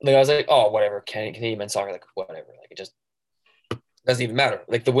like I was like, oh, whatever. Canadian men's soccer, like whatever. Like it just doesn't even matter.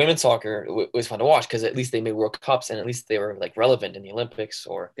 Like the women's soccer was fun to watch because at least they made World Cups and at least they were like relevant in the Olympics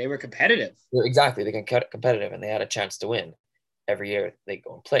or they were competitive. Exactly, they got competitive and they had a chance to win every year they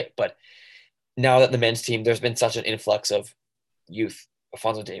go and play. But now that the men's team, there's been such an influx of youth.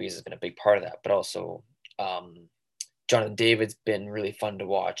 Alphonso Davies has been a big part of that, but also Jonathan David's been really fun to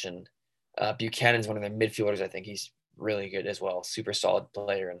watch, and Buchanan's one of their midfielders. I think he's really good as well, super solid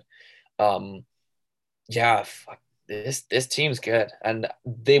player, and this team's good, and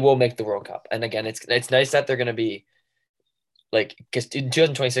they will make the World Cup. And again, it's nice that they're going to be like because in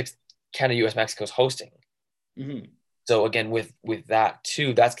 2026, Canada, U.S., Mexico is hosting. Mm-hmm. So again, with that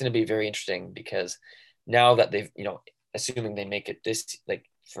too, that's going to be very interesting because now that they've assuming they make it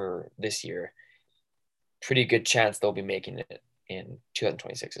for this year, pretty good chance they'll be making it in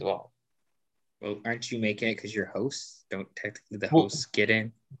 2026 as well. Well, aren't you making it because you're hosts? Don't technically the hosts get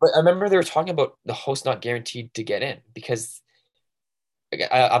in? But I remember they were talking about the host not guaranteed to get in because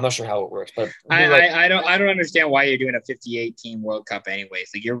I'm not sure how it works, but I don't understand why you're doing a 58 team World Cup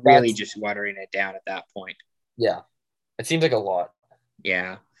anyways. Like you're really just watering it down at that point. Yeah, it seems like a lot.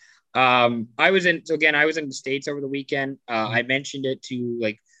 Yeah. I was in the States over the weekend. I mentioned it to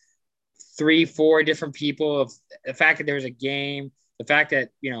like 3-4 different people of the fact that there was a game, the fact that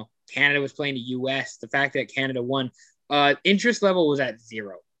Canada was playing the US, the fact that Canada won. Interest level was at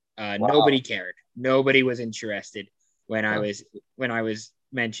 0. Wow. Nobody cared. Nobody was interested when I was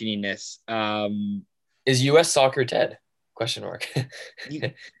mentioning this. Is US soccer dead? ?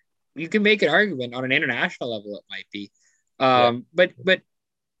 You can make an argument on an international level it might be. But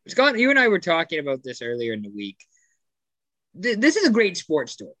Scott, you and I were talking about this earlier in the week. This is a great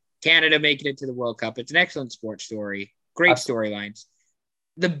sports story. Canada making it to the World Cup. It's an excellent sports story. Great storylines.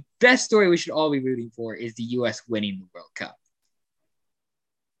 The best story we should all be rooting for is the U.S. winning the World Cup.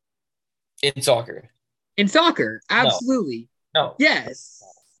 In soccer. In soccer, absolutely. No. Yes.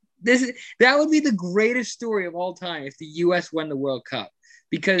 That would be the greatest story of all time if the U.S. won the World Cup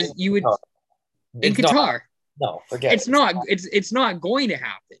because you would in Qatar. No, forget it's not going to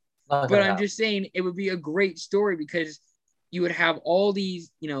happen. But I'm just saying it would be a great story because you would have all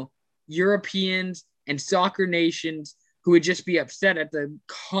these, Europeans and soccer nations who would just be upset at the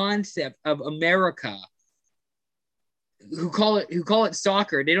concept of America, who call it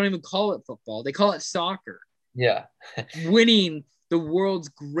soccer. They don't even call it football. They call it soccer. Yeah. Winning the world's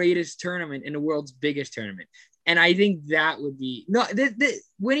greatest tournament in the world's biggest tournament. And I think that would be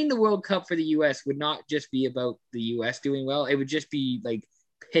winning the World Cup for the US would not just be about the US doing well. It would just be like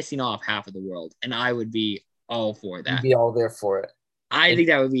pissing off half of the world. And I would be all for that. You'd be all there for it. I think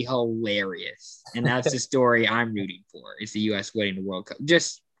that would be hilarious. And that's the story I'm rooting for. Is the US winning the World Cup.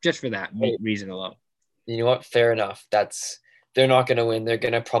 Just for that reason alone. You know what? Fair enough. They're not going to win. They're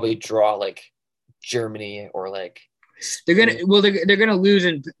going to probably draw like Germany or like they're gonna lose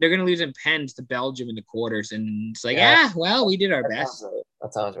in pens to Belgium in the quarters, and it's like, we did our best.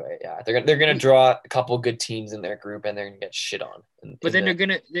 That sounds right. Yeah, they're gonna draw a couple good teams in their group, and they're gonna get shit on. But then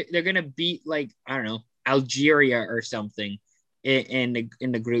they're gonna beat, like, I don't know, Algeria or something in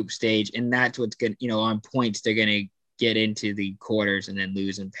the group stage, and that's what's gonna, on points they're gonna get into the quarters and then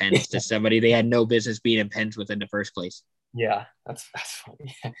lose in pens to somebody they had no business being in pens with in the first place. Yeah, that's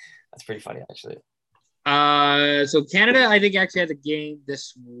funny. That's pretty funny, actually. So Canada, I think, actually has a game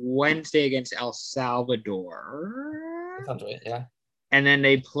this Wednesday against El Salvador. That sounds right, yeah. And then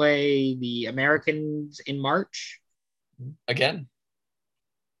they play the Americans in March. Again?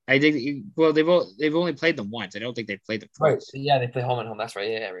 I think, well, they've only played them once. I don't think they've played them twice. Right. Yeah, they play home and home. That's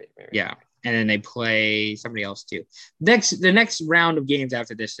right. Yeah, right. Yeah. And then they play somebody else too. The next round of games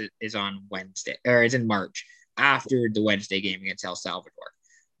after this is on Wednesday, or is in March, after the Wednesday game against El Salvador.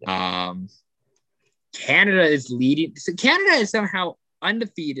 Yeah. Canada is leading. So Canada is somehow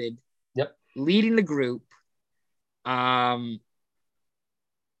undefeated. Yep. Leading the group. Doing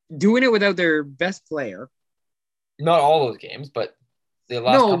it without their best player. Not all those games, but the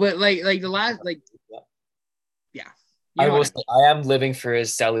last. No, but like the last, like, yeah. I will say, I am living for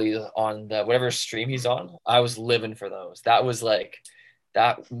his Selly on the whatever stream he's on. I was living for those. That was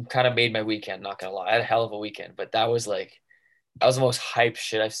kind of made my weekend. Not gonna lie, I had a hell of a weekend, but that was the most hype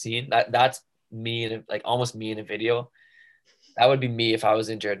shit I've seen. That's me in almost me in a video. That would be me if I was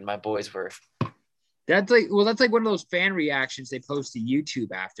injured and my boys were. That's like one of those fan reactions they post to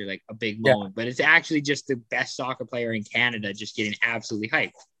YouTube after like a big moment, but it's actually just the best soccer player in Canada just getting absolutely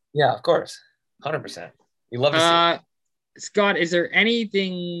hyped. Yeah, of course, 100%. You love to see it. Scott, is there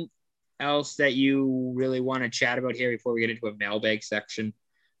anything else that you really want to chat about here before we get into a mailbag section?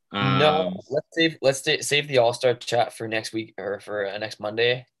 No, let's save the All-Star chat for next week or for next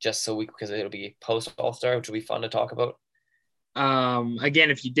Monday, just because it'll be post All-Star, which will be fun to talk about.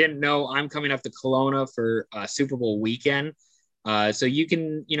 Again, if you didn't know, I'm coming up to Kelowna for Super Bowl weekend. So you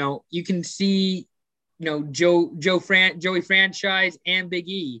can see, Joey Franchise and Big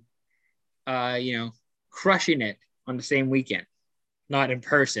E, crushing it on the same weekend. Not in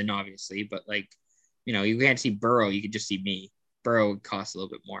person, obviously, but you can't see Burrow. You can just see me. Burrow would cost a little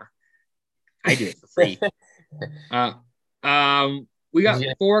bit more. I do it for free. We got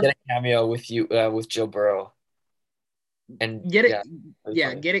four. Get a cameo with you, with Joe Burrow. And get a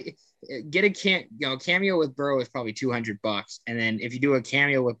cameo with Burrow is probably $200, and then if you do a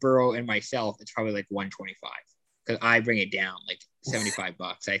cameo with Burrow and myself, it's probably like $125 because I bring it down like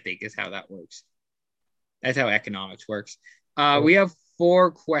 $75. I think is how that works. That's how economics works. We have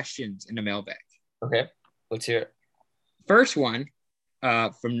 4 questions in the mailbag. Okay, let's hear it. First one,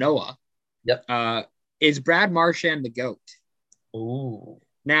 from Noah. Yep. Is Brad Marchand the GOAT? Ooh.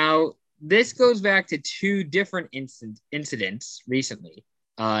 Now, this goes back to 2 different incidents recently.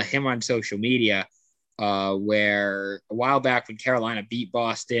 Him on social media, where a while back when Carolina beat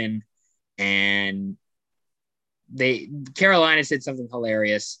Boston, and Carolina said something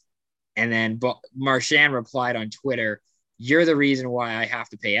hilarious, and then Marchand replied on Twitter, "You're the reason why I have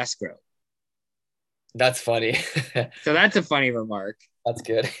to pay escrow." That's funny. So that's a funny remark. That's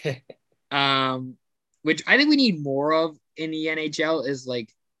good. Which I think we need more of in the NHL is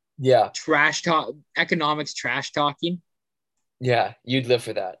trash talk, economics trash talking. Yeah, you'd live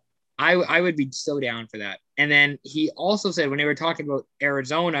for that. I would be so down for that. And then he also said when they were talking about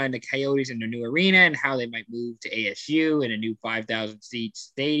Arizona and the Coyotes and the new arena and how they might move to ASU and a new 5,000 seat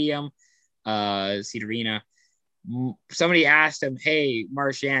stadium, seat arena. Somebody asked him, "Hey,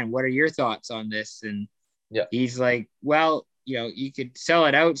 Marchand, what are your thoughts on this?" And he's like, "Well, you could sell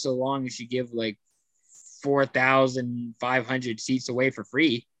it out so long as you give 4,500 seats away for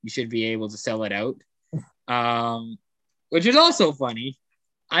free. You should be able to sell it out." Which is also funny.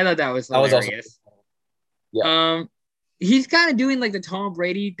 I thought that was hilarious. He's kind of doing the Tom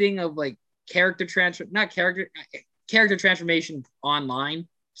Brady thing of character transformation online,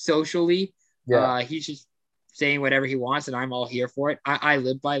 socially. He's just saying whatever he wants, and I'm all here for it. I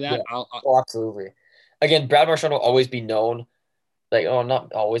live by that. Yeah. Oh, absolutely. Again, Brad Marchand will always be known, like, oh,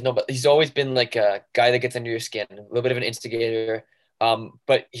 not always, no, but he's always been like a guy that gets under your skin, a little bit of an instigator.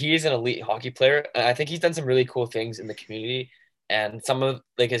 But he is an elite hockey player. And I think he's done some really cool things in the community, and some of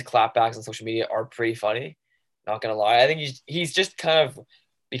like his clapbacks on social media are pretty funny. Not gonna lie, I think he's just kind of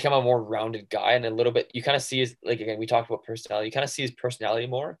become a more rounded guy, and a little bit you kind of see his, like, again, we talked about personality. You kind of see his personality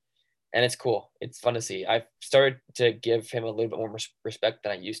more, and it's cool. It's fun to see. I've started to give him a little bit more respect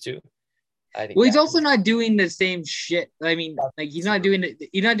than I used to. I think, Well, he's yeah, also not doing the same shit. I mean, like he's not true.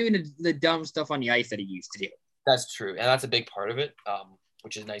 doing the dumb stuff on the ice that he used to do. That's true, and that's a big part of it,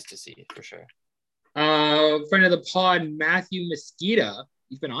 which is nice to see for sure. Friend of the pod, Matthew Mosquita.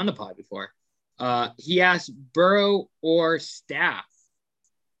 He's been on the pod before. He asked Burrow or Staff.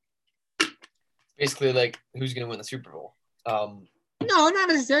 Basically, like, who's going to win the Super Bowl? No, not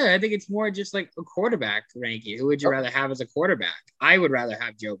necessarily. I think it's more just like a quarterback ranking. Who would you rather have as a quarterback? I would rather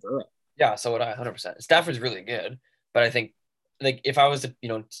have Joe Burrow. Yeah, so would I, 100%. Stafford's really good, but I think, like, if I was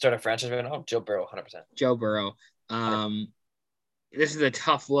to, start a franchise right now, Joe Burrow, 100%. Joe Burrow. This is a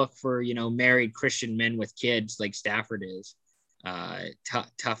tough look for married Christian men with kids like Stafford is.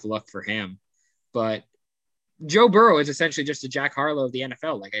 Tough look for him, but Joe Burrow is essentially just a Jack Harlow of the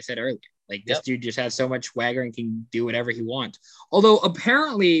NFL, like I said earlier. Like this dude just has so much swagger and can do whatever he wants. Although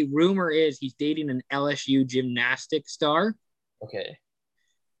apparently, rumor is he's dating an LSU gymnastics star. Okay.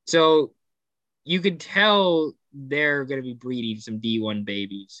 So you could tell they're going to be breeding some D1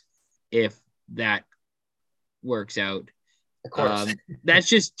 babies if that works out. Of course. That's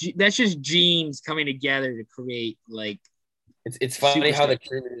just genes coming together to create like. It's funny how the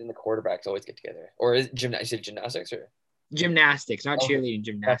cheerleaders and the quarterbacks always get together. Or is gymnastics or gymnastics, not cheerleading,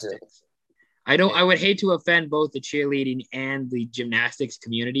 gymnastics. I would hate to offend both the cheerleading and the gymnastics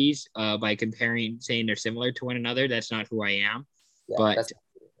communities by saying they're similar to one another. That's not who I am. Yeah, but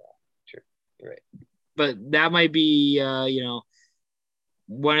true. You're right. But that might be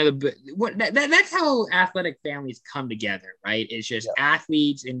one of the that's how athletic families come together, right? It's just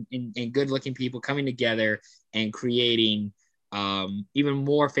athletes and good looking people coming together and creating even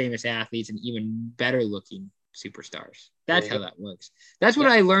more famous athletes and even better looking superstars. That's how that works. That's what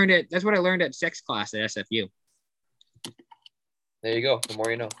I learned at sex class at SFU. There you go. The more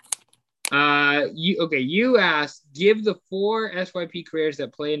you know. You asked, give the 4 SYP careers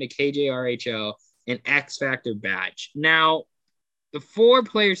that play in the KJRHL an X Factor badge. Now, the 4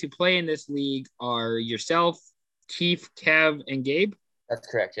 players who play in this league are yourself, Keith, Kev, and Gabe. That's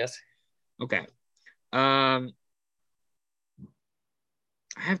correct. Yes. Okay. I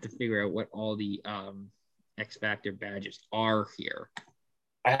have to figure out what all the X Factor badges are here.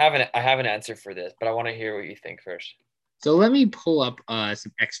 I have an answer for this, but I want to hear what you think first. So let me pull up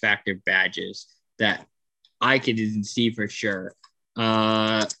some X Factor badges that I could see for sure.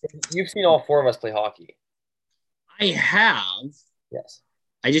 You've seen all 4 of us play hockey. I have. Yes.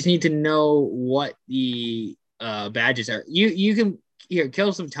 I just need to know what the badges are. You can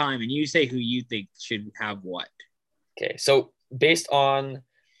kill some time and you say who you think should have what. Okay. So based on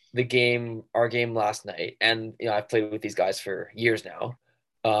our game last night, and I've played with these guys for years now.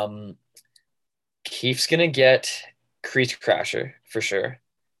 Keith's gonna get Crease Crasher for sure.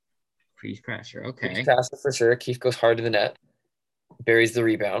 Crease Crasher, okay. Crease Crasher for sure. Keith goes hard to the net, buries the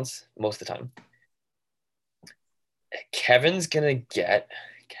rebounds most of the time. Kevin's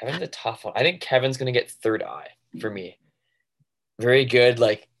a tough one. I think Kevin's gonna get Third Eye for me. Very good,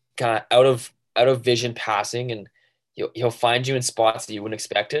 like kind of out of vision passing, and he'll find you in spots that you wouldn't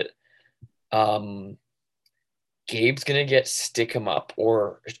expect it. Gabe's gonna get Stick 'em Up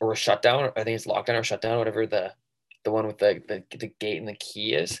or Shutdown. I think it's Lockdown or Shutdown, whatever the one with the gate and the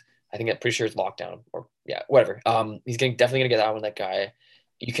key is. I think I'm pretty sure it's Lockdown or whatever. He's definitely gonna get that one. That guy,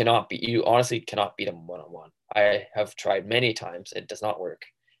 you honestly cannot beat him one-on-one. I have tried many times. It does not work.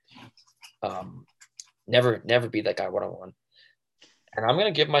 Never beat that guy one-on-one. And I'm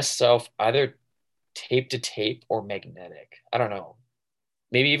gonna give myself either Tape to Tape or Magnetic. I don't know.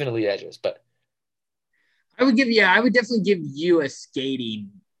 Maybe even Elite Edges, but I would definitely give you a skating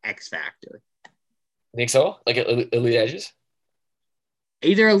X Factor. You think so? Like Elite Edges?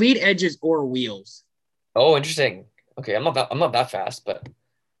 Either Elite Edges or Wheels. Oh, interesting. Okay, I'm not that fast, but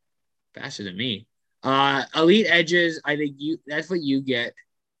faster than me. Elite Edges, I think that's what you get.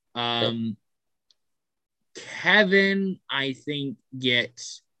 Kevin, I think,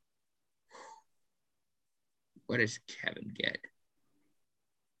 gets. What does Kevin get?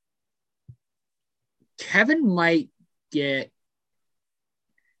 Kevin might get.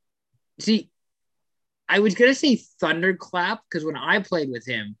 See, I was gonna say Thunderclap because when I played with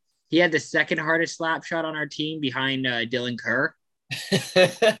him, He had the second hardest slap shot on our team behind Dylan Kerr.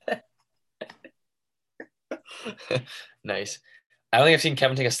 Nice. I don't think I've seen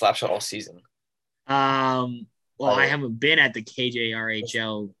Kevin take a slap shot all season. Well, I haven't been at the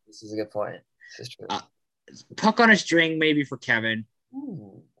KJRHL. This is a good point. This is true. Puck on a string, maybe for Kevin.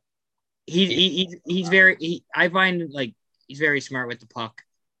 Ooh. He's very. I find like he's very smart with the puck.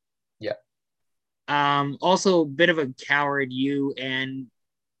 Yeah. Also a bit of a coward, you and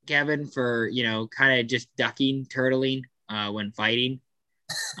Kevin, for kind of just ducking, turtling when fighting.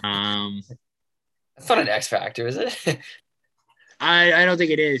 That's not an X factor, is it? I don't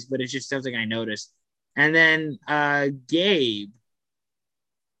think it is, but it's just something I noticed. And then Gabe.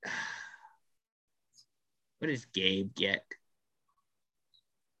 What does Gabe get?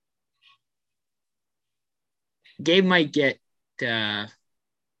 Gabe might get I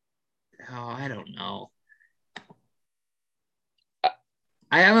don't know.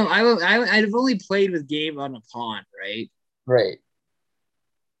 I've only played with Gabe on a pond, right? Right.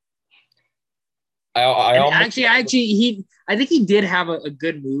 I think he did have a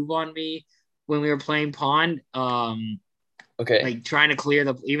good move on me when we were playing pond. Okay. Like trying to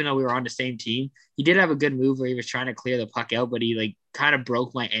clear even though we were on the same team, he did have a good move where he was trying to clear the puck out, but he like kind of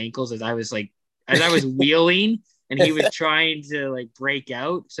broke my ankles as I was wheeling and he was trying to like break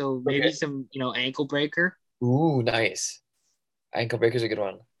out. So maybe some, ankle breaker. Ooh, nice. Ankle breaker's a good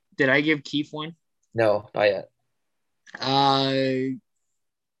one. Did I give Keith one? No, not yet.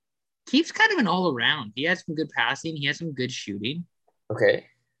 Keith's kind of an all around. He has some good passing. He has some good shooting. Okay.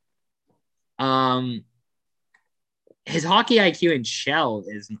 His hockey IQ in Shell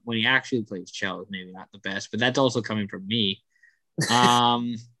is when he actually plays Shell is maybe not the best, but that's also coming from me.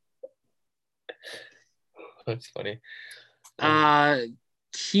 That's funny.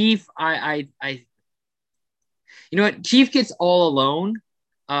 Keith, you know what? Keith gets all alone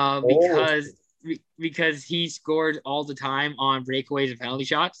because he scored all the time on breakaways and penalty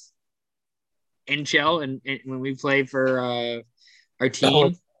shots in Shell and when we play for our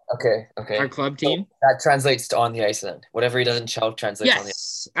team. Okay. Our club team. So that translates to on the ice then. Whatever he does in Shell translates on the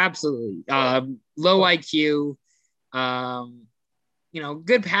Yes, ice. absolutely. Low IQ,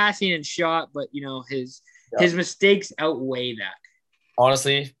 good passing and shot, but his mistakes outweigh that.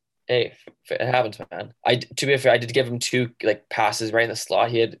 Honestly, hey, it happens, man. To be fair, I did give him 2 like passes right in the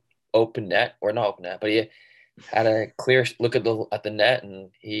slot. He had open net, or not open net, but he had a clear look at the net,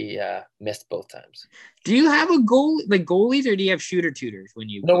 and he missed both times. Do you have a goal like goalies, or do you have shooter tutors when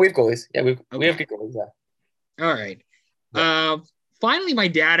you? No, we have goalies. Yeah, we have good goalies. Yeah. All right. Yeah. Finally, my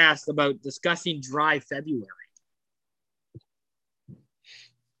dad asked about discussing dry February.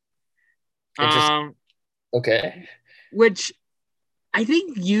 Okay. Which I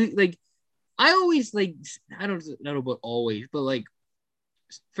think you like. I always like. I don't know about always, but like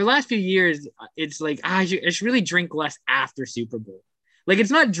for the last few years, it's like I should really drink less after Super Bowl. Like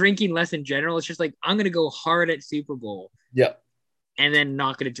it's not drinking less in general. It's just like I'm gonna go hard at Super Bowl. Yeah. And then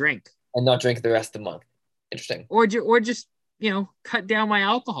not gonna drink. And not drink the rest of the month. Interesting. Or just cut down my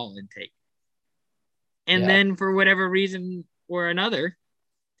alcohol intake. And then for whatever reason or another,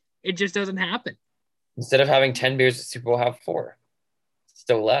 it just doesn't happen. Instead of having 10 beers at Super Bowl, have 4.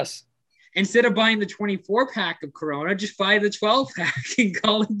 Still less. Instead of buying the 24-pack of Corona, just buy the 12-pack and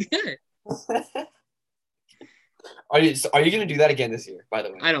call it good. Are you going to do that again this year, by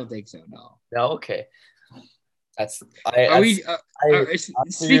the way? I don't think so, no. No? Okay.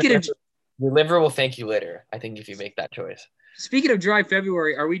 Speaking of... Your liver will thank you later, I think, if you make that choice. Speaking of dry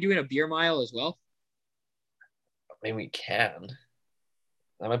February, are we doing a beer mile as well? I mean, we can.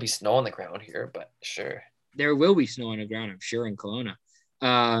 There might be snow on the ground here, but sure. There will be snow on the ground, I'm sure, in Kelowna.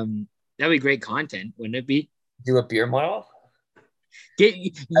 That'd be great content, wouldn't it be? Do a beer mile?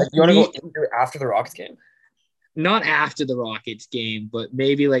 You want to go after the Rockets game? Not after the Rockets game, but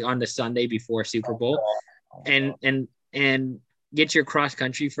maybe like on the Sunday before Super Bowl, and get your cross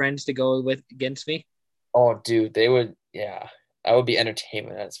country friends to go against me. Oh, dude, they would. Yeah, that would be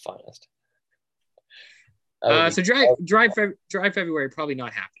entertainment at its finest. So dry February probably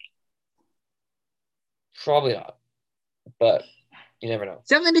not happening. Probably not, but you never know.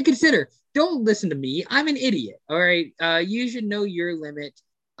 Something to consider. Don't listen to me. I'm an idiot. All right. You should know your limit.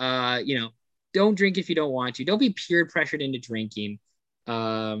 Don't drink if you don't want to. Don't be peer pressured into drinking. It's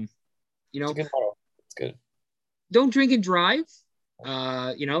a good model. It's good. Don't drink and drive.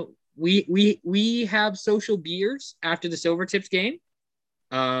 We have social beers after the Silvertips game.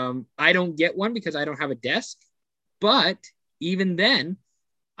 I don't get one because I don't have a desk, but even then,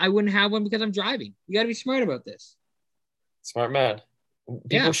 I wouldn't have one because I'm driving. You got to be smart about this. Smart man.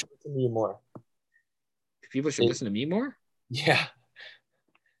 People should listen to you more. People should listen to me more? Yeah.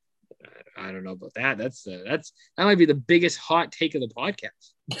 I don't know about that. That might be the biggest hot take of the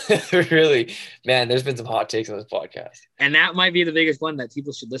podcast. Really, man, there's been some hot takes on this podcast. And that might be the biggest one that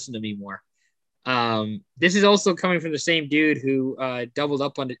people should listen to me more. This is also coming from the same dude who doubled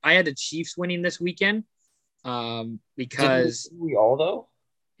up on it. I had the Chiefs winning this weekend because Didn't we all though?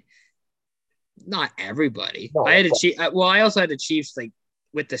 not everybody. No, I had the Chiefs. Well, I also had the Chiefs like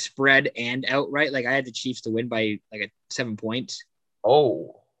with the spread and outright. Like I had the Chiefs to win by like 7 points.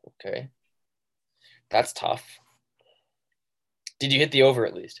 Oh, okay. That's tough. Did you hit the over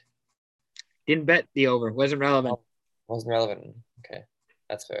at least? Didn't bet the over. Wasn't relevant. Wasn't relevant. Okay,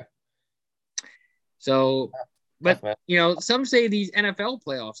 that's fair. So, but Tough, some say these NFL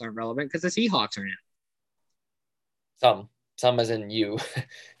playoffs aren't relevant because the Seahawks are in it. Some as in you.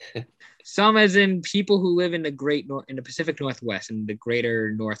 Some as in people who live in the Pacific Northwest and the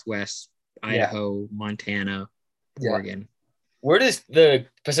greater Northwest, Idaho, Montana, Oregon. Where does the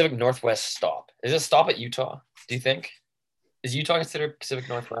Pacific Northwest stop? Does it stop at Utah? Do you think? Is Utah considered Pacific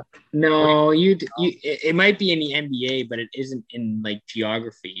Northwest? No, it might be in the NBA, but it isn't in like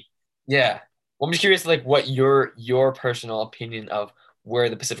geography. Yeah. Well, I'm just curious, like, what your personal opinion of where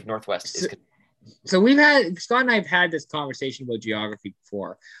the Pacific Northwest is. So Scott and I have had this conversation about geography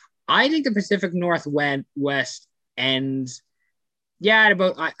before. I think the Pacific Northwest ends, at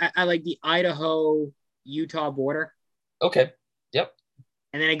about I like the Idaho-Utah border. Okay. Yep.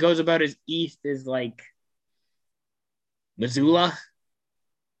 And then it goes about as east as like Missoula.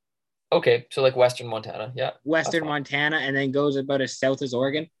 Okay, so like Western Montana, yeah. Western Montana, and then goes about as south as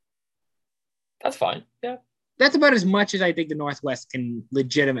Oregon. That's fine, yeah. That's about as much as I think the Northwest can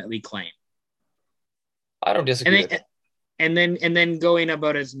legitimately claim. I don't disagree. And then going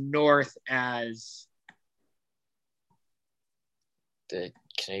about as north as the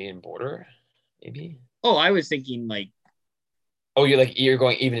Canadian border, maybe. Oh, I was thinking like. Oh, you're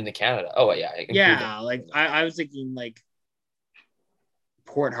going even into Canada. Oh, yeah. Yeah, like I was thinking like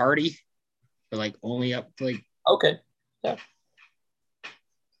Port Hardy, but like only up to like. Okay. Yeah.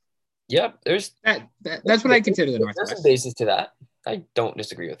 Yeah, there's that's what I consider the Northwest. There's some basis to that. I don't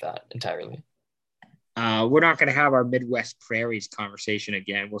disagree with that entirely. We're not going to have our Midwest Prairies conversation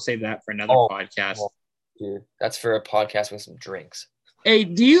again. We'll save that for another podcast. Well, dude, that's for a podcast with some drinks. Hey,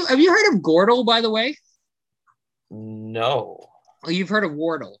 have you heard of Gordle, by the way? No. Oh, you've heard of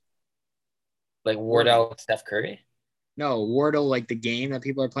Wordle. Like Wardell Steph Curry? No, Wordle, like the game that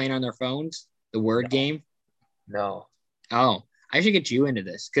people are playing on their phones, the word game. No. Oh, I should get you into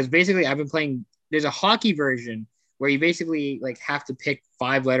this because basically I've been playing. There's a hockey version where you basically like have to pick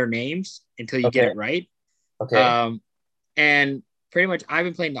 5-letter names until you get it right. Okay. And pretty much I've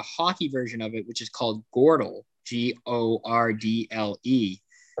been playing the hockey version of it, which is called Gordle, Gordle.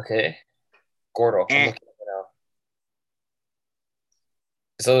 Okay. Gordle. I'm looking at it now.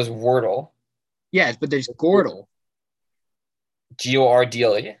 So there's Wordle. Yes, but there's Gordle.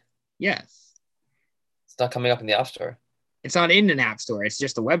 Gordle. Yes. It's not coming up in the App Store. It's not in an app store. It's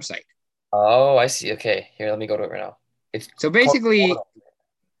just a website. Oh, I see. Okay. Here, let me go to it right now. It's so basically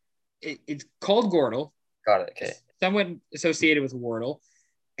it's called Gordle. Got it. Okay. Somewhat associated with Wordle.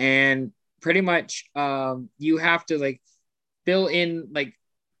 And pretty much you have to like fill in like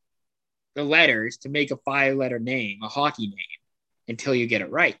the letters to make a 5-letter name, a hockey name, until you get it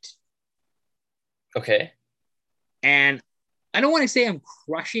right. Okay. And I don't want to say I'm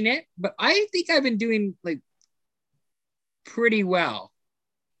crushing it, but I think I've been doing like pretty well.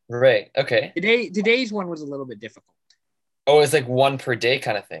 Right. Okay. Today's one was a little bit difficult. Oh, it's like one per day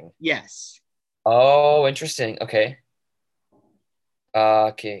kind of thing. Yes. Oh, interesting. Okay.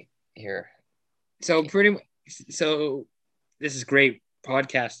 Okay. Here. So so this is great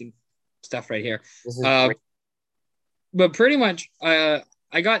podcasting stuff right here. This is great. But pretty much I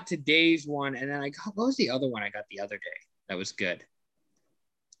got today's one, and then what was the other one I got the other day? That was good.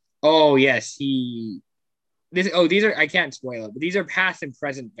 Oh yes, these are, I can't spoil it, but these are past and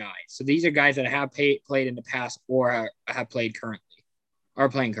present guys. So these are guys that have played in the past or have played currently, are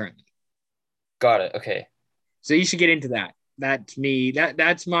playing currently. Got it. Okay. So you should get into that. That's me.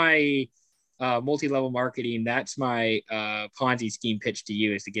 That's my multi-level marketing. That's my Ponzi scheme pitch to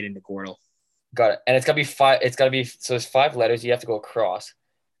you, is to get into Gordle. Got it. And it's got to be 5. It's got to be, so it's 5 letters. You have to go across.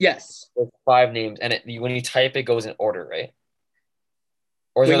 Yes. With 5 names. And when you type, it goes in order, right?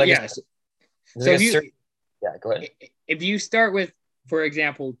 Or is there like yeah, go ahead. If you start with, for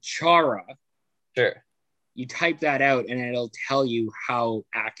example, Chara, sure, you type that out and it'll tell you how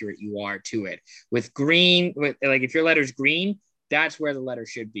accurate you are to it. With green, like if your letter's green, that's where the letter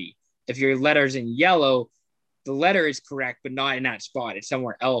should be. If your letter's in yellow, the letter is correct, but not in that spot. It's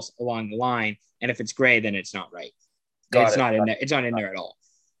somewhere else along the line. And if it's gray, then it's not right. It's not in there at all.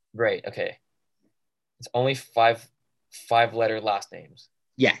 Right. Okay. It's only five-letter last names.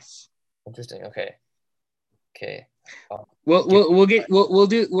 Yes. Interesting. Okay. Okay. We'll Give, we'll we'll get we'll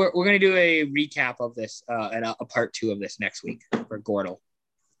do we're gonna do a recap of this and a part 2 of this next week for Gordle.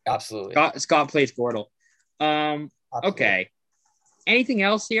 absolutely. Scott plays Gordle. Absolutely. Okay. Anything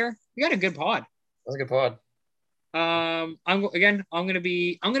else here? We got a good pod. That's a good pod. I'm gonna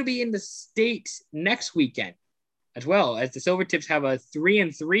be in the States next weekend as well, as the Silvertips have a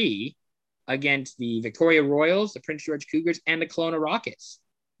 3-3 against the Victoria Royals, the Prince George Cougars, and the Kelowna Rockets.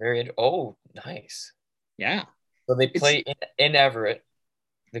 Oh, nice. Yeah. So they It's play in Everett.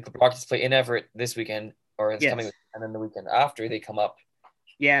 The Rockets play in Everett this weekend, or it's coming, yes. and then the weekend after they come up.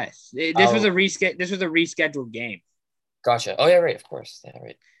 Yes. This was Oh, a rescheduled game. gotcha. Oh yeah, right. Of course. Yeah,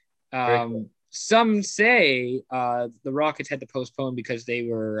 right. Very cool. Some say the Rockets had to postpone because they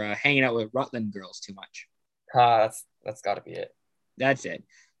were hanging out with Rutland girls too much. That's got to be it. That's it.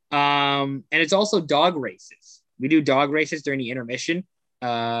 And it's also dog races. We do dog races during the intermission.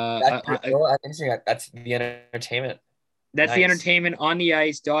 That's interesting. That's the entertainment. That's the Nice. entertainment on the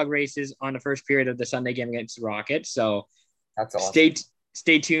ice. Dog races on the first period of the Sunday game against the Rockets. So That's awesome.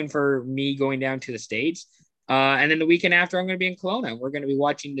 stay tuned for me going down to the States. And then the weekend after, I'm going to be in Kelowna. We're going to be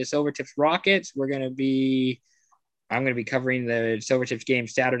watching the Silvertips Rockets. I'm going to be covering the Silvertips game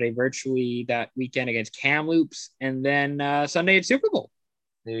Saturday virtually that weekend against Kamloops, and then Sunday at Super Bowl.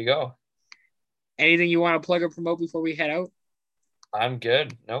 There you go. Anything you want to plug or promote before we head out? I'm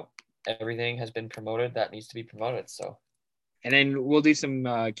good. Nope. Everything has been promoted that needs to be promoted. So. And then we'll do some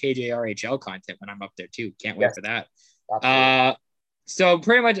KJRHL content when I'm up there too. Can't wait for that. Absolutely. So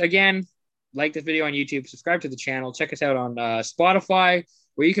pretty much, again, like this video on YouTube, subscribe to the channel, check us out on Spotify,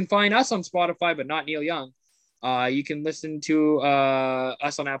 where you can find us on Spotify, but not Neil Young. You can listen to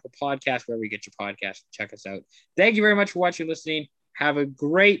us on Apple Podcasts, wherever you get your podcast. Check us out. Thank you very much for watching and listening. Have a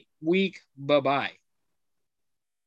great week. Bye-bye.